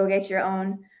not going to go get your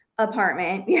own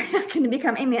apartment. You're not going to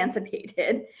become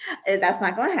emancipated. That's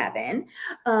not going to happen.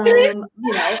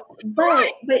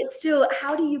 But still,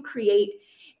 how do you create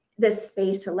the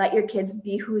space to let your kids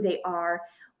be who they are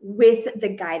with the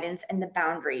guidance and the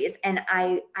boundaries? And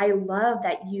I love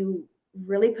that you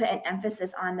really put an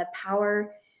emphasis on the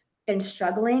power in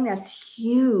struggling. That's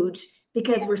huge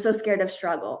because we're so scared of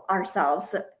struggle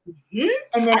ourselves.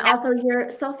 And then also your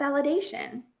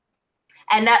self-validation.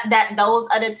 And that those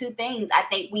are the two things. I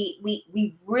think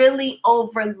we really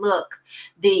overlook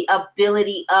the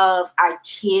ability of our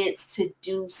kids to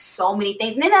do so many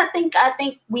things. And then I think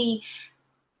we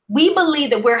believe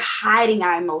that we're hiding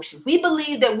our emotions. We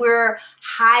believe that we're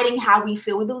hiding how we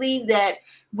feel. We believe that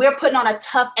we're putting on a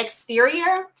tough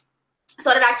exterior so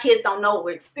that our kids don't know what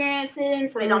we're experiencing,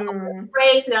 so they don't know we're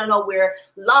afraid, so they don't know we're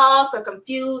lost or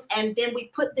confused. And then we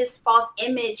put this false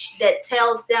image that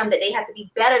tells them that they have to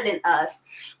be better than us,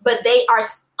 but they are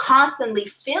constantly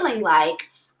feeling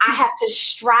like I have to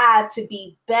strive to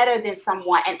be better than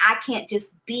someone, and I can't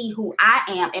just be who I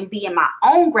am and be in my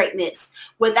own greatness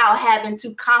without having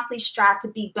to constantly strive to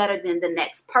be better than the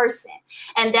next person.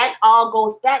 And that all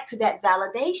goes back to that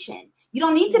validation. You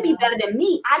don't need to be better than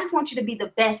me. I just want you to be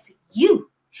the best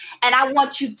you. And I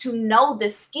want you to know the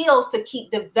skills to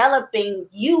keep developing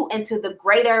you into the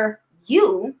greater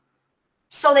you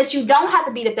so that you don't have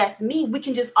to be the best me. We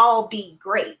can just all be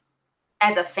great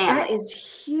as a family. That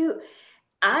is huge.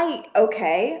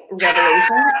 Revelation.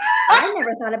 I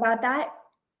never thought about that.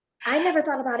 I never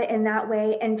thought about it in that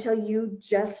way until you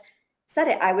just said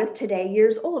it. I was today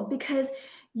years old because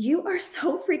You are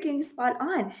so freaking spot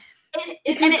on.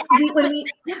 That's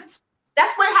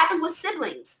what happens with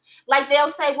siblings. Like they'll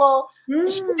say, well,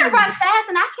 she can run fast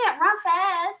and I can't run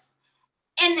fast.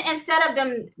 And instead of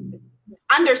them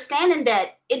understanding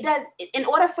that it does, in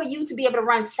order for you to be able to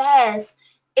run fast,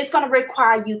 it's going to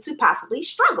require you to possibly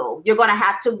struggle. You're going to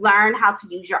have to learn how to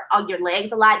use your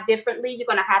legs a lot differently. You're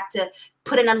going to have to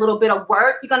put in a little bit of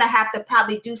work. You're going to have to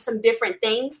probably do some different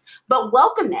things, but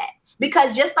welcome that.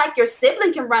 Because just like your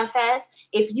sibling can run fast,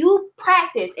 if you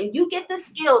practice and you get the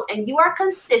skills and you are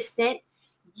consistent,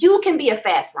 you can be a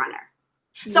fast runner.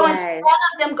 So instead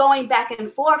of them going back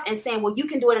and forth and saying, well, you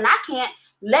can do it and I can't,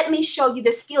 let me show you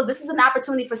the skills. This is an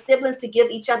opportunity for siblings to give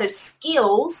each other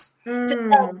skills. To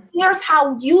say, here's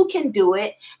how you can do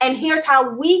it, and here's how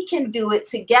we can do it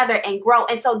together and grow.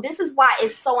 And so this is why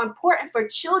it's so important for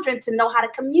children to know how to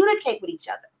communicate with each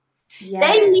other. Yes.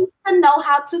 They need to know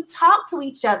how to talk to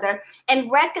each other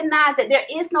and recognize that there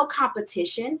is no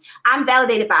competition. I'm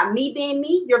validated by me being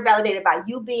me. You're validated by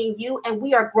you being you. And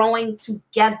we are growing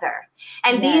together.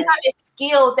 And these are the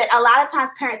skills that a lot of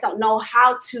times parents don't know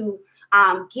how to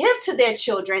give to their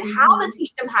children, how to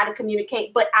teach them how to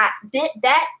communicate. But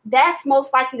that's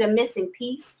most likely the missing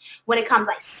piece when it comes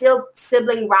like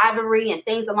sibling rivalry and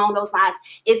things along those lines.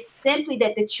 It's simply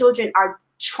that the children are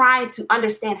trying to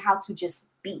understand how to just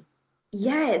be.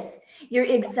 Yes, you're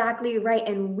exactly right.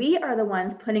 And we are the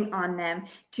ones putting on them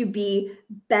to be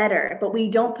better, but we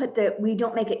don't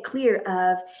make it clear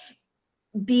of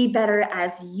be better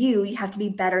as you have to be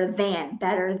better than.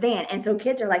 And so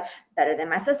kids are like, better than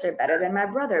my sister, better than my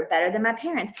brother, better than my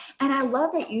parents. And I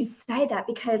love that you say that,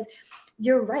 because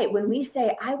you're right. When we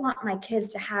say, I want my kids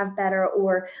to have better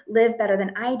or live better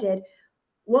than I did,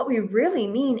 what we really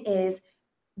mean is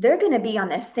they're going to be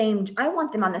I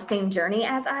want them on the same journey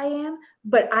as I am,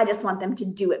 but I just want them to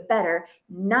do it better,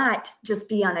 not just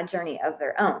be on a journey of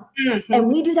their own. Mm-hmm. And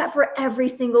we do that for every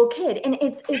single kid. And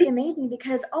it's amazing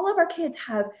because all of our kids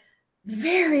have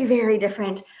very, very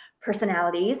different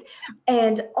personalities,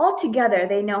 and all together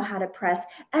they know how to press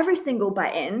every single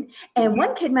button. And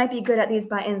one kid might be good at these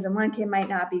buttons and one kid might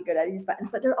not be good at these buttons,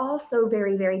 but they're all so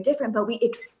very, very different. But we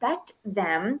expect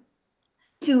them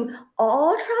to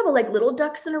all travel like little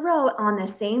ducks in a row on the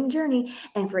same journey.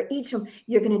 And for each of them,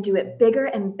 you're going to do it bigger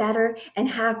and better and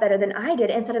have better than I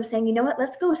did, instead of saying, you know what,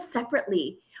 let's go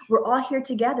separately. We're all here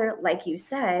together, like you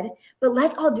said, but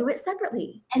let's all do it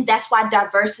separately. And that's why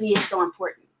diversity is so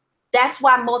important. That's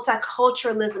why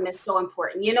multiculturalism is so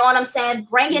important. You know what I'm saying?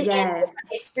 Bringing in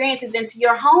experiences into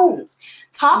your homes,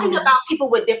 talking about people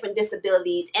with different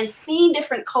disabilities and seeing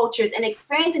different cultures and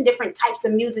experiencing different types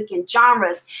of music and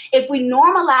genres. If we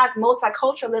normalize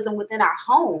multiculturalism within our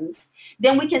homes,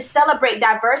 then we can celebrate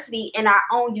diversity in our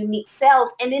own unique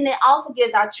selves. And then it also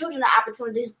gives our children the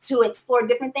opportunity to explore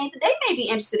different things that they may be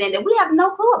interested in that we have no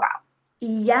clue about.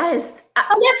 Yes.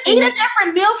 So let's eat a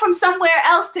different meal from somewhere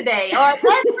else today. Or let's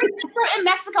we're in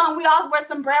Mexico and we all wear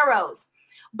sombreros.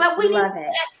 But we need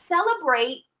to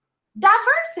celebrate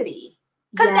diversity.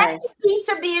 Because that's the key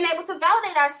to being able to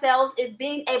validate ourselves, is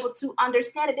being able to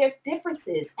understand that there's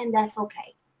differences, and that's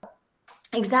okay.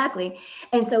 Exactly.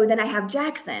 And so then I have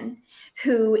Jackson,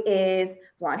 who is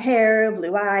blonde hair,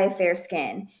 blue eye, fair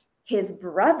skin. His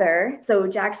brother, so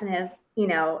Jackson is,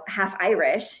 half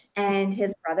Irish, and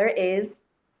his brother is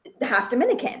half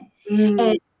Dominican. And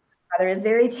his brother is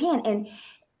very tan. And,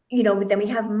 then we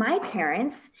have my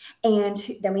parents, and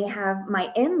then we have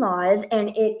my in-laws, and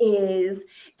it is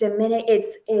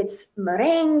it's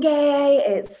merengue,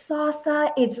 it's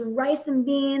salsa, it's rice and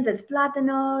beans, it's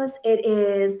plátanos,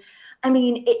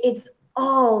 it's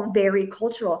all very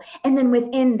cultural. And then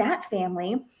within that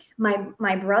family,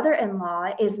 my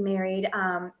brother-in-law is married,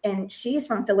 and she's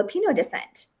from Filipino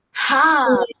descent.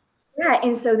 Yeah,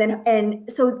 and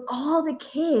so all the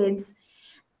kids,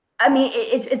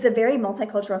 it's a very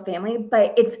multicultural family,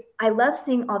 but I love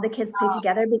seeing all the kids play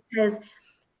together, because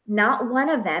not one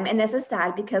of them, and this is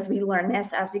sad because we learn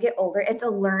this as we get older, it's a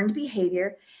learned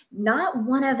behavior. Not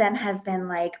one of them has been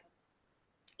like,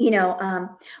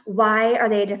 why are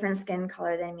they a different skin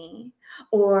color than me?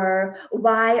 Or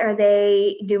why are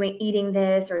they eating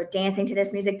this or dancing to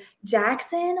this music?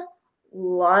 Jackson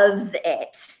loves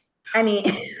it.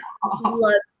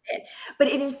 Loves it. But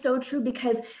it is so true,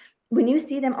 because when you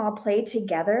see them all play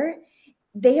together,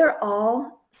 they are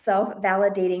all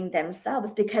self-validating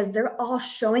themselves, because they're all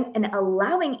showing and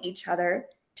allowing each other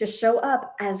to show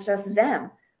up as just them,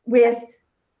 with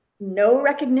no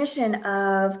recognition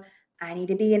of, I need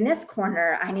to be in this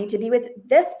corner, I need to be with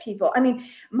this people.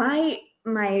 My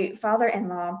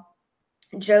father-in-law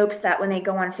jokes that when they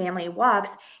go on family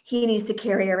walks, he needs to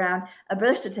carry around a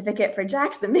birth certificate for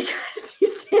Jackson, because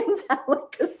he's stands out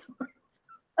like a sore.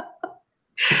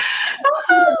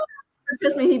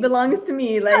 Trust me, he belongs to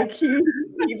me. Like he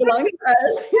belongs to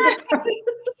us. He's a part of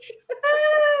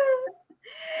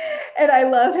and I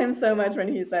love him so much when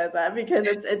he says that because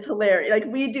it's hilarious. Like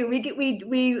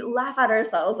we laugh at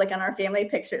ourselves like on our family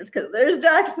pictures because there's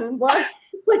Jackson. Like,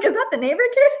 is that the neighbor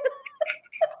kid?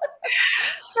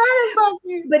 That is so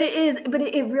cute. But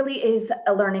it really is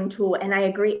a learning tool. And I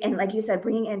agree. And like you said,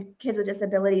 bringing in kids with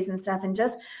disabilities and stuff and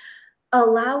just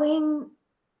allowing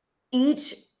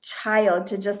each child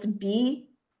to just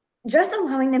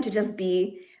allowing them to just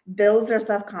be builds their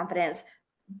self-confidence,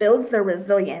 builds their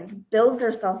resilience, builds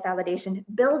their self-validation,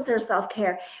 builds their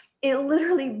self-care. It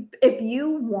literally, if you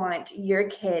want your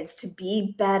kids to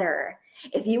be better,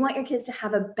 if you want your kids to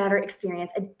have a better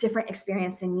experience, a different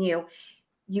experience than you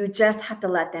just have to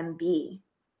let them be.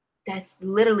 That's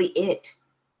literally it.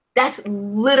 That's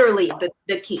literally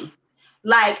the key.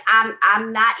 Like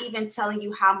I'm not even telling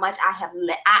you how much I have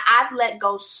I've let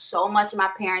go so much of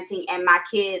my parenting, and my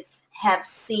kids have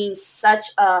seen such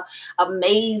a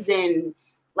amazing,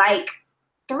 like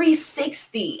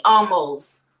 360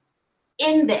 almost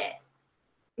in that.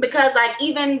 Because like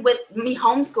even with me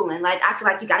homeschooling, like I feel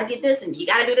like you got to get this and you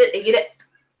got to do that and get it.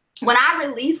 When I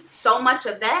released so much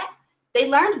of that, they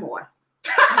learned more.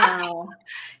 Wow.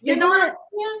 You know what I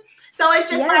mean? So it's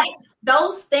just like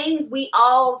those things we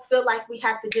all feel like we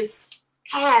have to just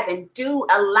have and do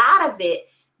a lot of it.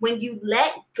 When you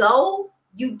let go,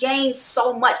 you gain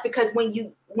so much, because when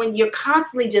you're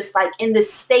constantly just like in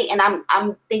this state, and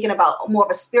I'm thinking about more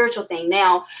of a spiritual thing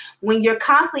now, when you're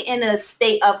constantly in a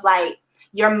state of like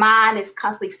your mind is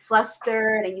constantly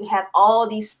flustered and you have all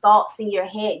these thoughts in your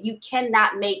head, you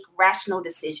cannot make rational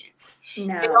decisions.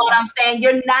 No. You know what I'm saying?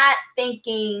 You're not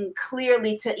thinking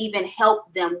clearly to even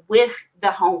help them with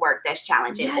the homework that's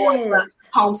challenging or the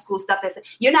homeschool stuff.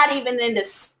 You're not even in the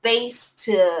space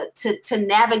to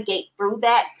navigate through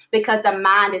that because the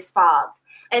mind is fogged.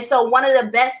 And so one of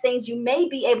the best things you may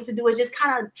be able to do is just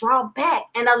kind of draw back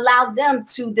and allow them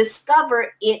to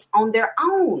discover it on their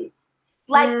own.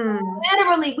 Like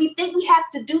literally, we think we have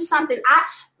to do something.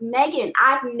 Megan,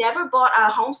 I've never bought a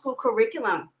homeschool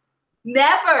curriculum.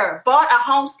 Never bought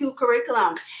a homeschool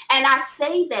curriculum. And I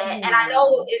say that, and I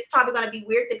know it's probably going to be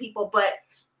weird to people, but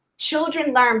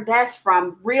children learn best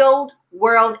from real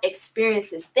world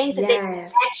experiences, things that they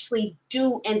can actually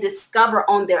do and discover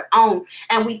on their own.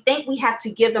 And we think we have to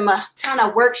give them a ton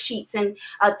of worksheets and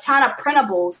a ton of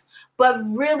printables. But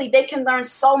really, they can learn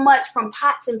so much from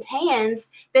pots and pans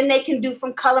than they can do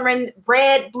from coloring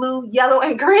red, blue, yellow,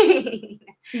 and green.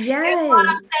 Yes. You know what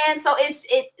I'm saying? So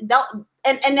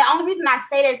and the only reason I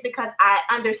say that is because I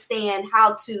understand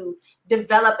how to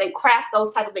develop and craft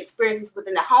those type of experiences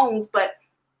within the homes. But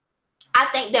I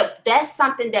think that that's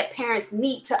something that parents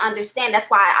need to understand. That's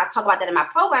why I talk about that in my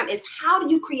program, is how do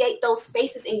you create those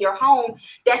spaces in your home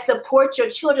that support your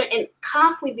children and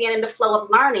constantly being in the flow of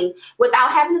learning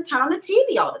without having to turn on the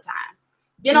TV all the time.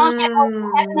 You know what I'm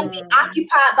saying? Having them be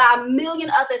occupied by a million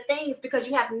other things because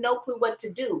you have no clue what to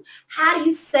do. How do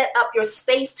you set up your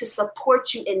space to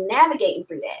support you in navigating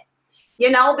through that?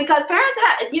 You know, because parents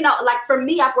have, you know, like for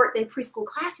me, I've worked in preschool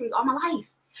classrooms all my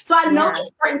life. So I know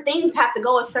that certain things have to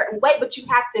go a certain way, but you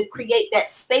have to create that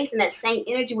space and that same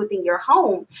energy within your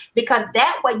home, because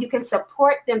that way you can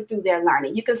support them through their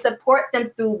learning. You can support them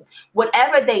through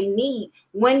whatever they need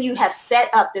when you have set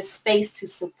up the space to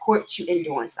support you in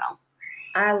doing so.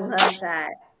 I love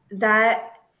that.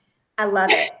 I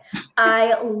love it.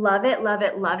 I love it, love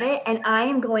it, love it. And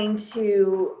I'm going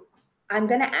to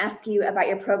ask you about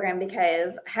your program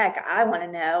because heck, I want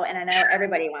to know, and I know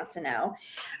everybody wants to know,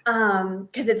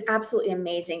 because it's absolutely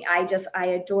amazing. I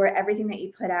adore everything that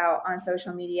you put out on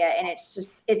social media, and it's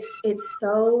just, it's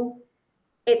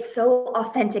so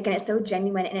authentic and it's so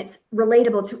genuine and it's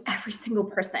relatable to every single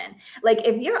person. Like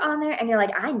if you're on there and you're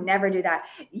like, I never do that,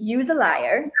 use a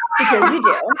liar, because you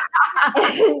do.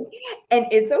 and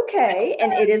it's okay.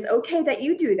 And it is okay that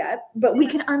you do that, but we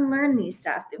can unlearn these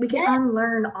stuff. We can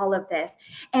unlearn all of this.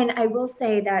 And I will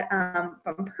say that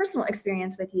from personal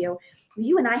experience with you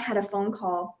and I had a phone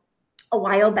call a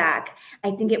while back.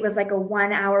 I think it was like a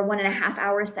 1 hour, 1.5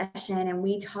 hour session. And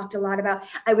we talked a lot about,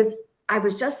 I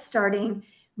was just starting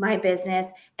my business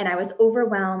and I was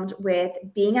overwhelmed with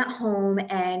being at home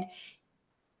and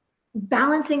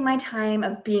balancing my time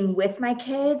of being with my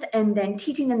kids and then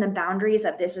teaching them the boundaries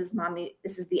of this is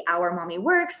the hour mommy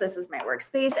works, this is my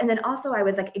workspace. And then also I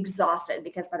was like exhausted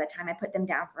because by the time I put them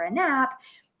down for a nap,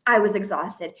 I was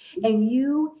exhausted. And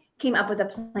you came up with a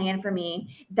plan for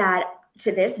me that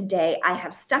to this day I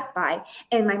have stuck by.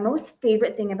 And my most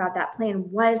favorite thing about that plan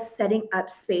was setting up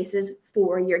spaces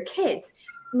for your kids.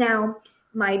 Now,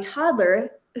 my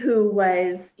toddler, who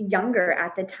was younger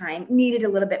at the time, needed a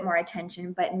little bit more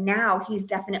attention, but now he's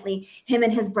definitely, him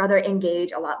and his brother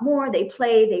engage a lot more. They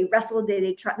play, they wrestle,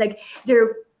 they try, like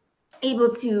they're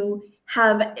able to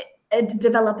have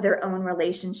develop their own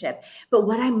relationship. But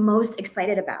what I'm most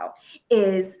excited about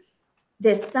is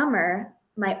this summer,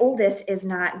 my oldest is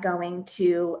not going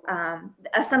to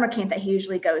a summer camp that he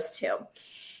usually goes to.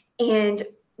 And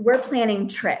we're planning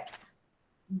trips.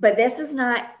 But this is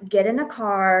not get in a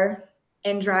car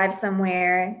and drive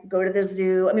somewhere, go to the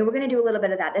zoo. I mean, we're going to do a little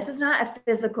bit of that. This is not a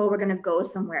physical, we're going to go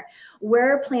somewhere.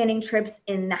 We're planning trips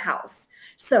in the house.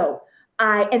 So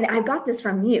I got this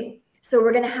from you. So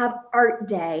we're going to have art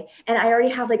day, and I already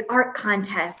have like art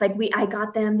contests. Like I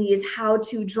got them these how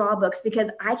to draw books because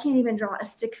I can't even draw a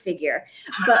stick figure,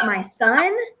 but my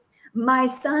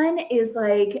son is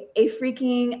like a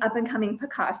freaking up and coming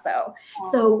Picasso.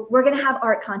 So we're going to have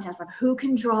art contests of who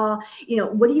can draw,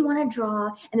 what do you want to draw?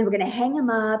 And then we're going to hang them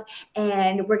up,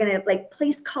 and we're going to like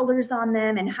place colors on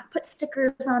them and put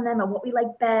stickers on them and what we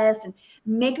like best, and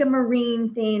make a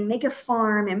marine thing, make a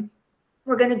farm. And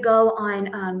we're going to go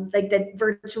on like the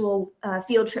virtual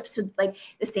field trips to like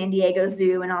the San Diego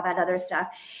Zoo and all that other stuff.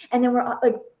 And then we're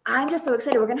like, I'm just so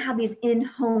excited. We're going to have these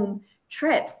in-home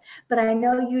trips. But I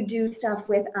know you do stuff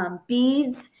with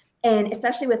beads, and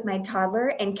especially with my toddler,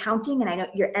 and counting. And I know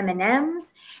your M&Ms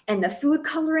and the food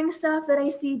coloring stuff that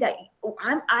I see that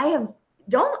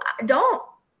don't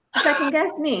second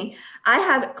guess me. I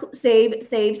have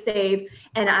save,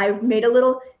 and I've made a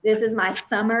little, this is my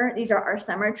summer, these are our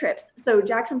summer trips. So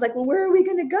Jackson's like, well, where are we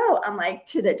going to go? I'm like,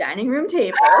 to the dining room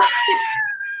table.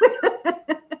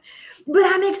 But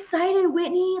I'm excited,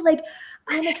 Whitney. Like,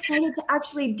 I'm excited to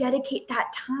actually dedicate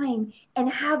that time and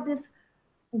have this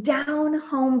down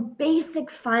home basic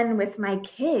fun with my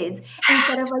kids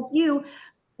instead of like you.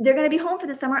 They're going to be home for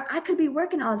the summer. I could be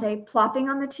working all day, plopping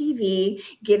on the TV,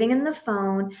 giving them the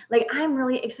phone. Like, I'm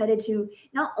really excited to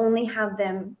not only have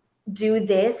them do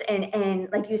this and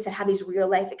like you said, have these real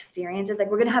life experiences. Like,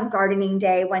 we're going to have gardening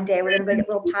day one day. We're going to make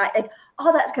a little pot, like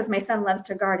all that, because my son loves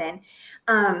to garden.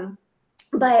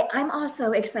 But I'm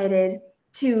also excited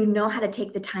to know how to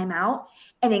take the time out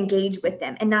and engage with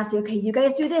them and not say, okay, you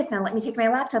guys do this. Now let me take my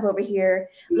laptop over here.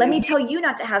 Let me tell you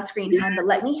not to have screen time, but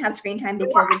let me have screen time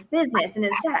because it's business and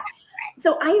it's that.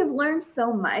 So I have learned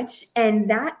so much, and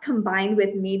that combined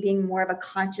with me being more of a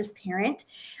conscious parent,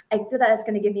 I feel that it's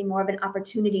going to give me more of an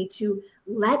opportunity to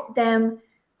let them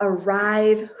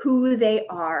arrive who they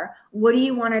are. What do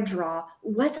you want to draw?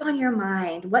 What's on your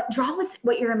mind? Draw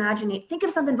what you're imagining. Think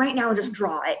of something right now and just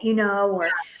draw it, or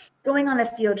going on a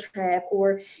field trip,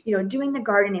 or, doing the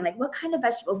gardening, like what kind of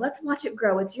vegetables, let's watch it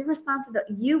grow. It's your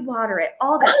responsibility. You water it,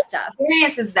 all that stuff.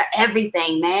 Experiences are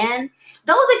everything, man.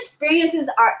 Those experiences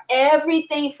are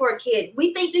everything for a kid.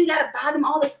 We think they got to buy them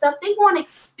all this stuff. They want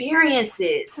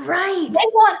experiences. Right. They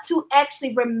want to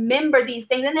actually remember these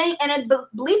things. And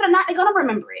believe it or not, they're going to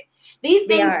remember it. These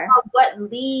things are what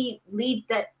leave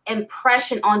that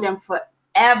impression on them for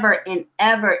ever and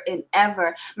ever and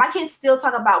ever. My kids still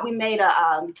talk about, we made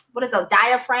diorams,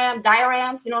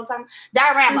 you know what I'm talking about?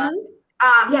 Diorama.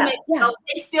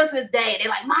 They still to this day, they're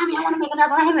like, Mommy, I want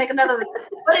to make another.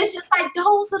 But it's just like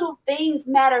those little things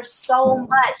matter so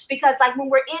much, because like when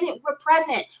we're in it, we're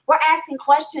present, we're asking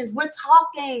questions, we're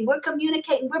talking, we're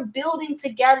communicating, we're building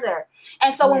together.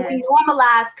 And so when we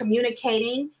normalize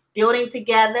communicating, building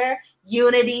together,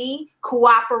 unity,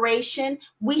 cooperation,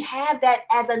 we have that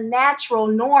as a natural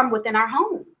norm within our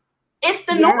home. It's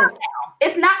the norm now.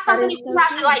 It's not something you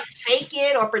have to like fake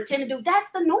it or pretend to do.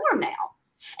 That's the norm now.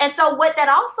 And so what that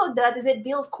also does is it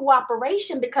builds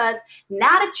cooperation, because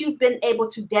now that you've been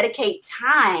able to dedicate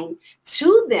time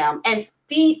to them and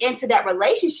feed into that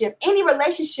relationship, any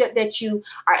relationship that you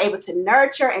are able to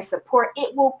nurture and support,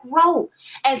 it will grow.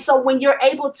 And so when you're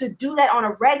able to do that on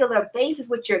a regular basis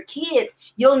with your kids,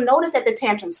 you'll notice that the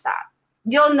tantrums stop.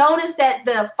 You'll notice that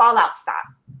the fallout stop.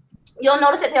 You'll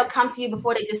notice that they'll come to you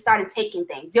before they just started taking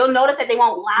things. You'll notice that they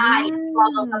won't lie and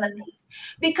all those other things,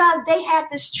 because they have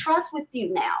this trust with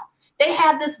you now. They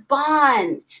have this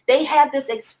bond. They have this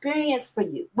experience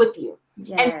with you.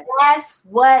 Yes. And that's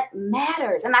what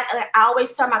matters. And I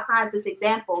always tell my clients this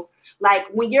example. Like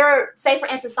when you're, say for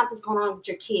instance, something's going on with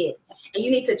your kid and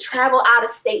you need to travel out of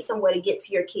state somewhere to get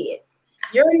to your kid.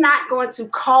 You're not going to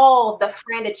call the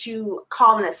friend that you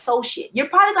call an associate. You're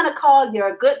probably going to call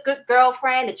your good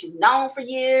girlfriend that you've known for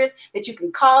years, that you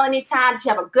can call anytime, that you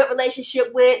have a good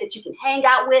relationship with, that you can hang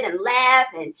out with and laugh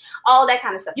and all that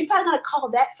kind of stuff. You're probably going to call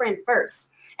that friend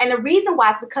first. And the reason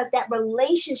why is because that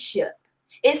relationship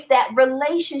It's that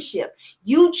relationship.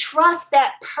 You trust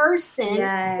that person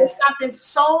with something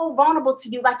so vulnerable to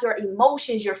you, like your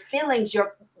emotions, your feelings,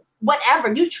 your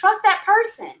whatever. You trust that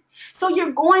person. So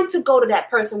you're going to go to that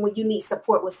person when you need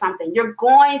support with something. You're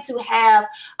going to have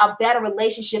a better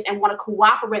relationship and want to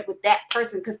cooperate with that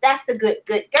person because that's the good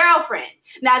girlfriend.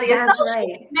 Now, the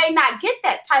associate may not get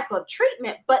that type of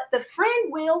treatment, but the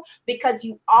friend will, because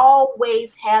you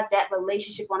always have that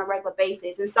relationship on a regular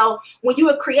basis. And so when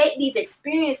you create these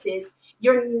experiences,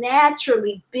 you're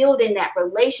naturally building that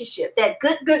relationship, that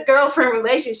good girlfriend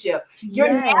relationship.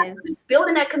 You're naturally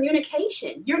building that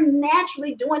communication. You're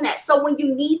naturally doing that. So when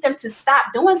you need them to stop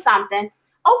doing something,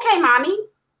 okay, mommy,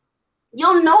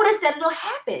 you'll notice that it'll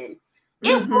happen.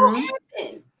 It will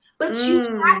happen. But you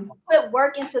have to put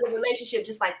work into the relationship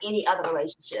just like any other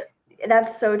relationship.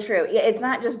 That's so true. Yeah, it's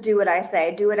not just do what I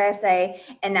say,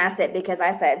 and that's it because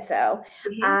I said so.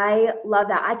 I love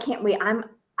that.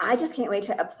 I just can't wait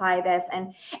to apply this.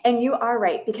 And you are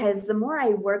right, because the more I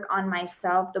work on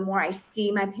myself, the more I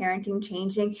see my parenting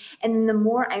changing, and then the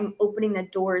more I'm opening the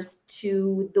doors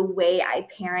to the way I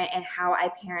parent and how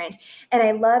I parent. And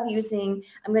I love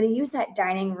I'm going to use that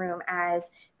dining room as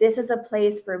this is a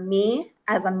place for me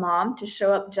as a mom to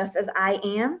show up just as I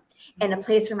am, and a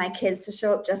place for my kids to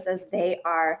show up just as they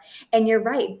are. And you're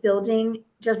right, building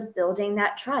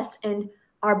that trust. And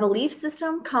our belief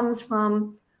system comes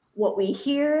from what we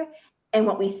hear and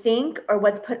what we think, or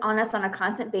what's put on us on a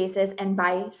constant basis, and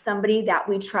by somebody that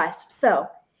we trust. So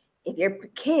if your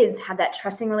kids have that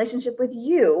trusting relationship with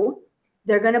you,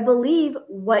 they're going to believe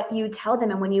what you tell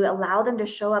them. And when you allow them to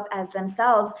show up as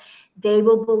themselves, they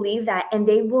will believe that, and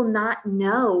they will not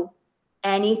know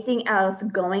anything else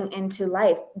going into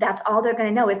life. That's all they're going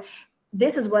to know is,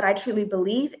 this is what I truly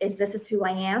believe, is this is who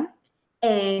I am.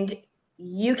 And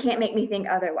you can't make me think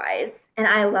otherwise. And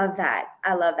I love that.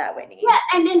 Whitney. Yeah.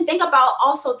 And then think about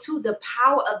also too, the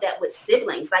power of that with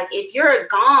siblings. Like if you're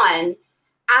gone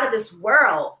out of this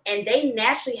world and they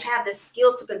naturally have the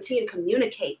skills to continue to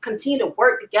communicate, continue to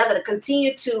work together, to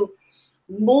continue to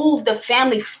move the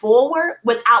family forward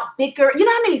without bicker. You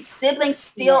know how many siblings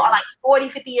still are like 40,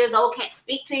 50 years old, can't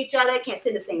speak to each other, can't sit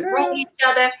in the same room with each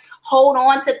other, hold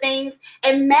on to things.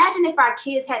 Imagine if our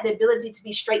kids had the ability to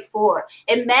be straightforward.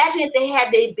 Imagine if they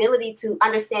had the ability to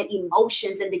understand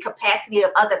emotions and the capacity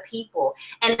of other people,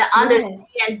 and to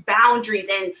understand boundaries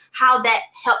and how that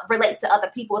relates to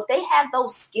other people. If they have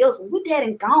those skills, when we're dead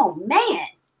and gone, man,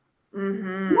 they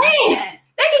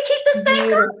can keep this thing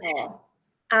going.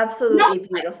 Absolutely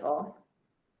beautiful.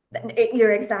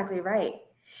 You're exactly right.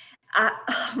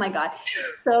 Oh my God.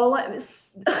 So I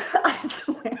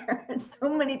swear, so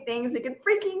many things we could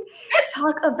freaking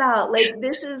talk about. Like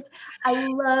this is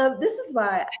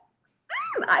why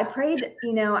I prayed,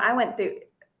 I went through,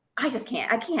 I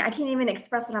can't even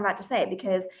express what I'm about to say,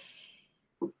 because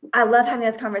I love having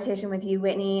this conversation with you,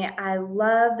 Whitney. I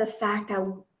love the fact that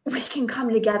we can come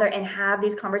together and have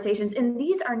these conversations. And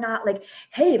these are not like,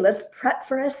 hey, let's prep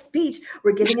for a speech.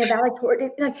 We're giving a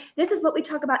valedictorian. Like, this is what we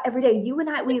talk about every day. You and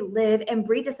I, we live and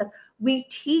breathe this stuff. We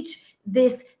teach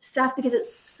this stuff because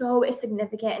it's so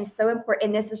significant and so important.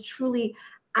 And this is truly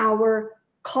our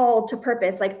call to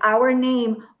purpose. Like, our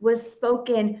name was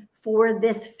spoken for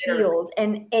this field.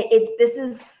 And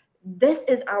this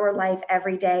is our life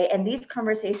every day. And these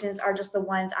conversations are just the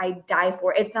ones I die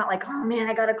for. It's not like, oh man,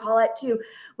 I got to call it too.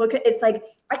 Look, it's like,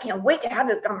 I can't wait to have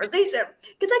this conversation,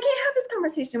 because I can't have this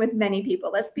conversation with many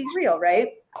people. Let's be real,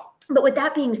 right? But with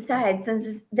that being said,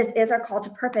 since this is our call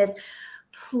to purpose,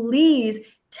 please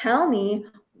tell me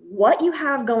what you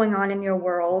have going on in your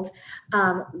world,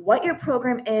 what your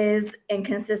program is and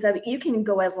consists of. You can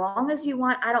go as long as you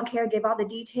want. I don't care. Give all the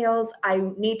details. I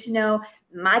need to know.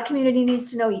 My community needs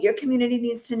to know. Your community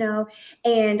needs to know.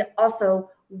 And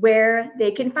also where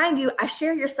they can find you. I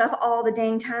share your stuff all the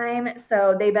dang time,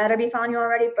 so they better be following you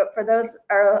already. But for those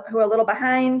who are a little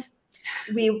behind,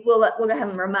 we'll go ahead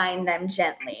and remind them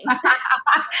gently.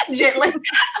 Gently.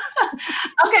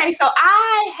 Okay, so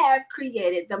I have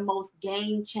created the most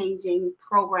game-changing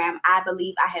program I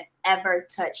believe I have ever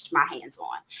touched my hands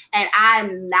on. And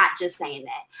I'm not just saying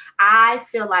that. I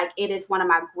feel like it is one of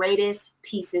my greatest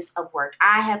pieces of work.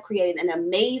 I have created an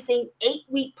amazing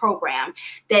 8-week program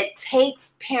that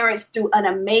takes parents through an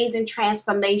amazing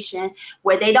transformation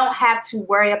where they don't have to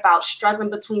worry about struggling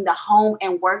between the home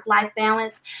and work-life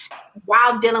balance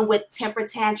while dealing with temper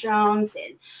tantrums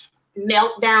and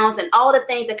meltdowns and all the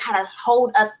things that kind of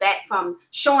hold us back from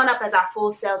showing up as our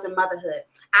full selves in motherhood.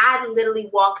 I literally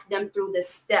walk them through the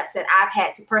steps that I've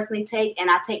had to personally take, and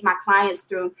I take my clients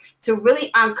through to really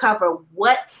uncover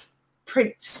what's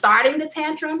starting the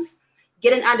tantrums,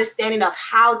 get an understanding of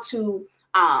how to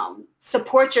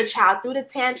support your child through the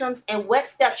tantrums and what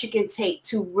steps you can take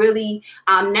to really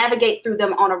navigate through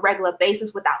them on a regular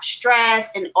basis without stress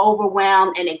and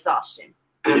overwhelm and exhaustion.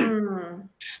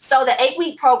 So the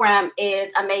 8-week program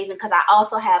is amazing because I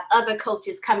also have other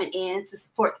coaches coming in to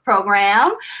support the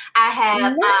program. I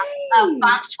have a feng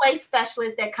shui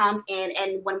specialist that comes in,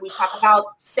 and when we talk about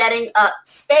setting up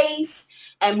space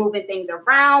and moving things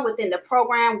around within the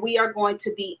program, we are going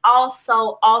to be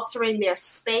also altering their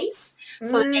space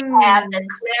so that they have the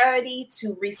clarity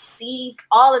to receive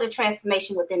all of the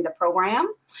transformation within the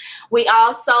program. We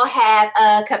also have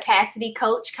a capacity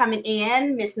coach coming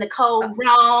in, Miss Nicole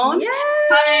Brown,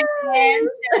 coming in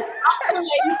to talk to the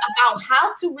ladies about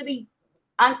how to really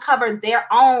uncover their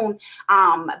own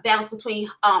balance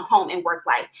between home and work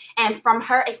life. And from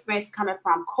her experience coming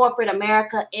from corporate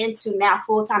America into now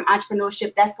full-time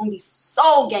entrepreneurship, that's going to be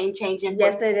so game-changing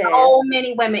for so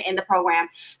many women in the program.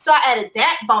 So I added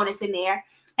that bonus in there.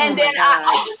 And then I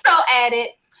also added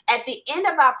at the end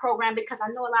of our program, because I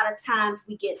know a lot of times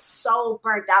we get so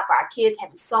burnt out by our kids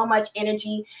having so much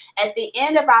energy. At the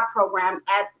end of our program,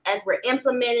 as we're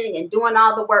implementing and doing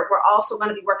all the work, we're also going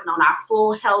to be working on our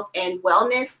full health and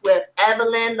wellness with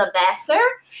Evelyn Lavasser.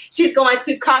 She's going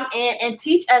to come in and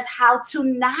teach us how to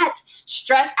not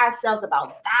stress ourselves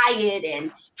about diet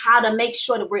and how to make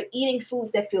sure that we're eating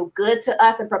foods that feel good to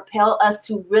us and propel us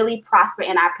to really prosper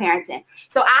in our parenting.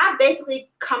 So I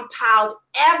basically compiled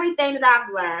everything that I've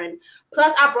learned.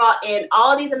 Plus, I brought in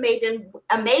all these amazing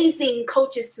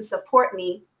coaches to support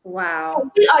me.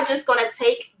 Wow. We are just going to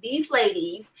take these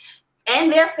ladies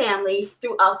and their families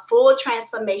through a full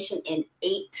transformation in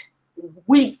 8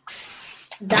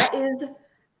 weeks. That is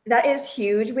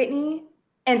huge, Whitney.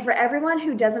 And for everyone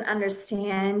who doesn't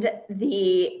understand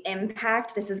the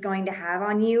impact this is going to have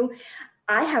on you,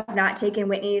 I have not taken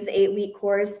Whitney's 8-week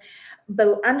course,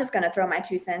 but I'm just going to throw my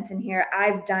 2 cents in here.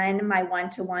 I've done my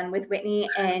 1-to-1 with Whitney,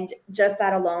 and just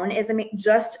that alone is amazing.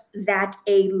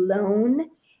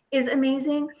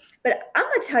 But I'm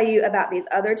going to tell you about these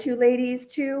other 2 ladies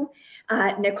too,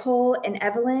 Nicole and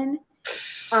Evelyn.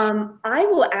 I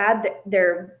will add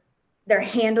their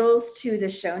handles to the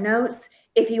show notes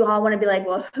if you all want to be like,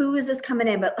 well, who is this coming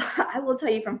in? But I will tell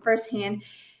you from firsthand,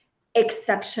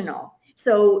 exceptional.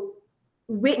 So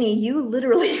Whitney, you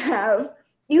literally have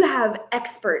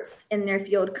experts in their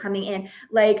field coming in.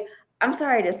 Like, I'm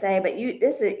sorry to say, but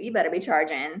you better be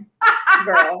charging,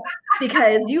 girl,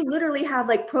 because you literally have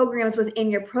like programs within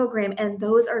your program, and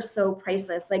those are so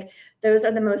priceless. Like, those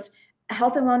are the most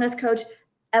health and wellness coach.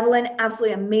 Evelyn,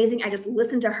 absolutely amazing. I just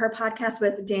listened to her podcast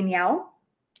with Danielle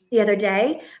the other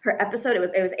day. Her episode, it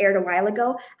was aired a while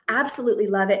ago. Absolutely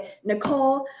love it.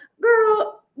 Nicole,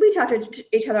 girl, we talk to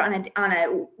each other on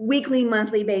a weekly,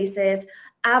 monthly basis.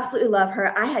 Absolutely love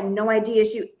her. I had no idea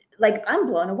I'm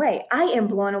blown away. I am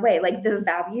blown away. Like, the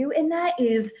value in that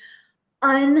is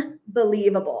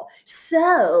unbelievable.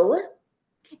 So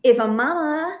if a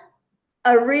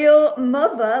real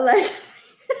mother, like,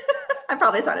 I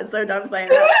probably sounded so dumb saying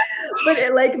that,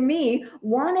 but like me,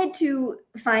 wanted to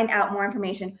find out more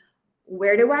information.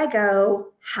 Where do I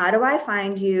go? How do I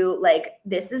find you? Like,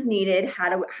 this is needed. How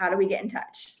do we get in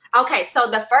touch? Okay, so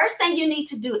the first thing you need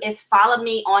to do is follow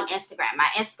me on Instagram. My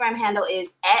Instagram handle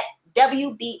is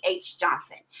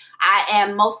 @WBHJohnson. I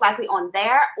am most likely on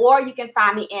there, or you can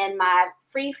find me in my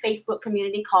free Facebook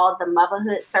community called the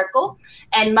Motherhood Circle.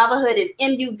 And motherhood is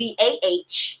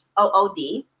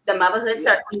MUVAHOOD. The Motherhood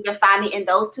Circle. You can find me in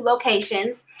those 2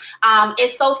 locations.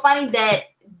 It's so funny that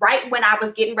right when I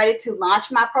was getting ready to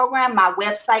launch my program, my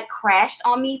website crashed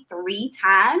on me 3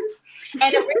 times.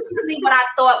 And originally what I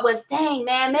thought was, dang,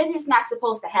 man, maybe it's not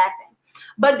supposed to happen.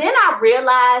 But then I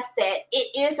realized that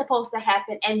it is supposed to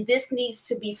happen, and this needs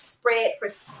to be spread for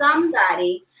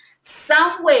somebody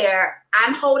somewhere.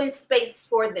 I'm holding space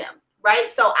for them, right?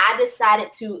 So I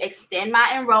decided to extend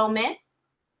my enrollment.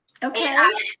 Okay. And I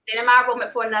extended my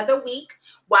enrollment for another week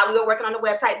while we were working on the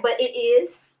website, but it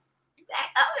is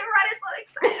back up and running. So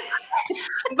excited.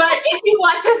 But if you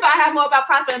want to find out more about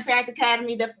Prosper Parents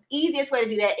Academy, the easiest way to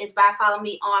do that is by following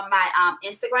me on my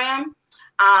Instagram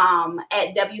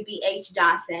at WBH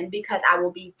Johnson, because I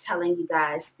will be telling you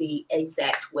guys the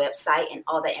exact website and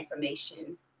all that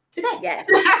information today. Yes,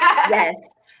 yes,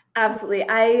 absolutely.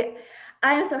 I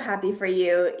am so happy for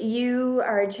you. You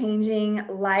are changing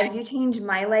lives. You changed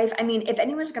my life. I mean, if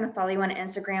anyone's going to follow you on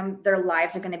Instagram, their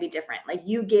lives are going to be different. Like,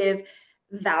 you give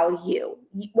value,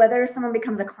 whether someone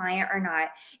becomes a client or not.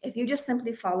 If you just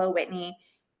simply follow Whitney,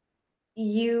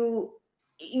 you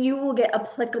will get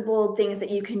applicable things that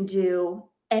you can do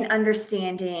and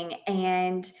understanding.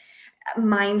 And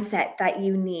mindset that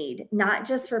you need, not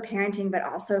just for parenting, but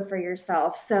also for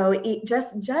yourself. So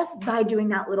just by doing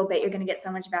that little bit, you're going to get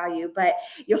so much value, but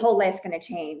your whole life's going to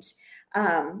change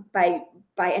by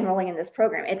enrolling in this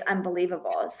program. It's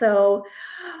unbelievable. So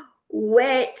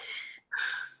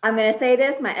I'm going to say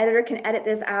this, my editor can edit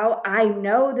this out. I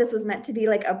know this was meant to be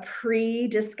like a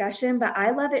pre-discussion, but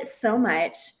I love it so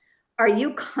much. Are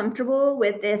you comfortable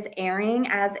with this airing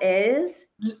as is?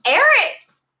 Air it.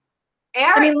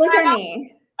 I mean, look at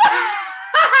me.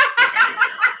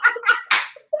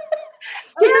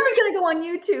 This is going to go on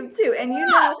YouTube too. And you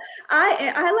know,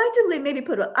 I like to maybe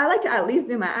I like to at least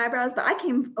do my eyebrows, but I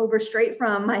came over straight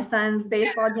from my son's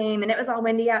baseball game and it was all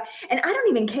windy out. And I don't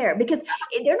even care because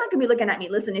they're not going to be looking at me.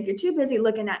 Listen, if you're too busy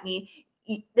looking at me,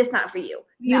 it's not for you.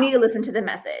 You need to listen to the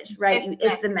message, right?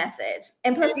 It's the message.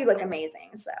 And plus you look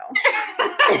amazing. So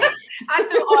I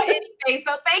do all anything.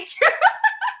 So thank you.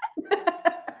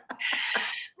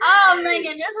 Oh,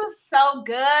 Megan, this was so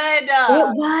good.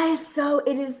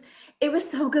 It was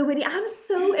so good, Whitney. I'm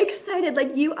so excited.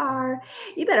 Like you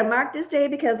better mark this day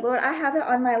because Lord, I have it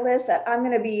on my list that I'm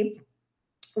going to be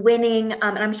winning.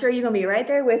 And I'm sure you're going to be right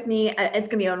there with me. It's going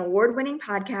to be an award-winning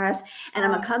podcast. And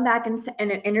I'm going to come back and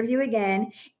interview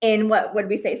again in what would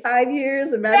we say, 5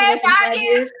 years? Imagine 5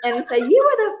 years. And say, you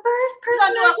were the first person.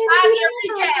 We're going to do a 5-year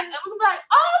recap. And we're going to be like,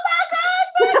 oh my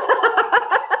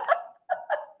God.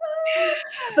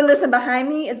 But listen, behind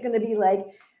me is going to be like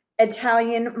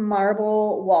Italian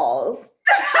marble walls.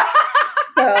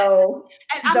 So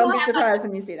don't be surprised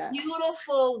when you see that.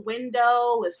 Beautiful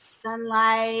window with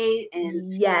sunlight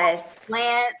and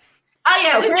plants. Oh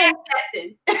yeah, we're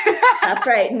manifesting. That's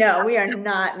right. No, we are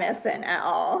not messing at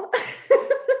all.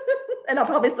 And I'll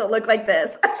probably still look like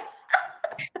this.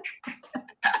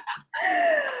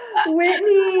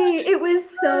 Whitney, it was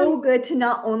so good to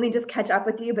not only just catch up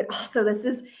with you, but also this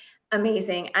is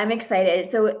amazing. I'm excited.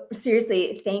 So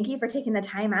seriously, thank you for taking the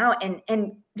time out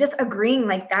and just agreeing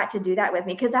like that to do that with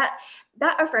me. Cause that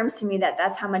affirms to me that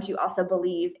that's how much you also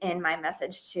believe in my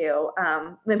message too.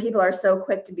 When people are so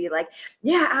quick to be like,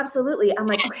 yeah, absolutely. I'm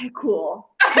like, okay, cool.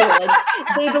 Like,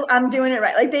 I'm doing it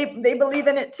right. Like they believe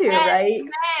in it too, right?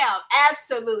 Ma'am,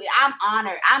 absolutely. I'm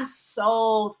honored. I'm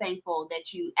so thankful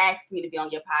that you asked me to be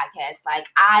on your podcast. Like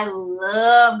I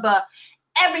love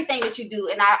everything that you do.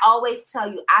 And I always tell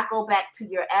you, I go back to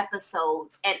your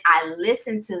episodes and I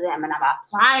listen to them and I'm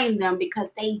applying them because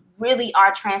they really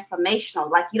are transformational.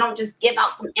 Like you don't just give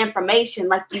out some information,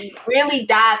 like you really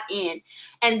dive in.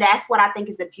 And that's what I think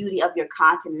is the beauty of your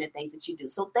content and the things that you do.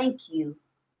 So thank you.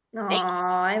 Oh,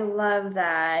 I love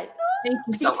that. Thank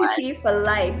you so much. P2P for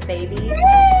life, baby.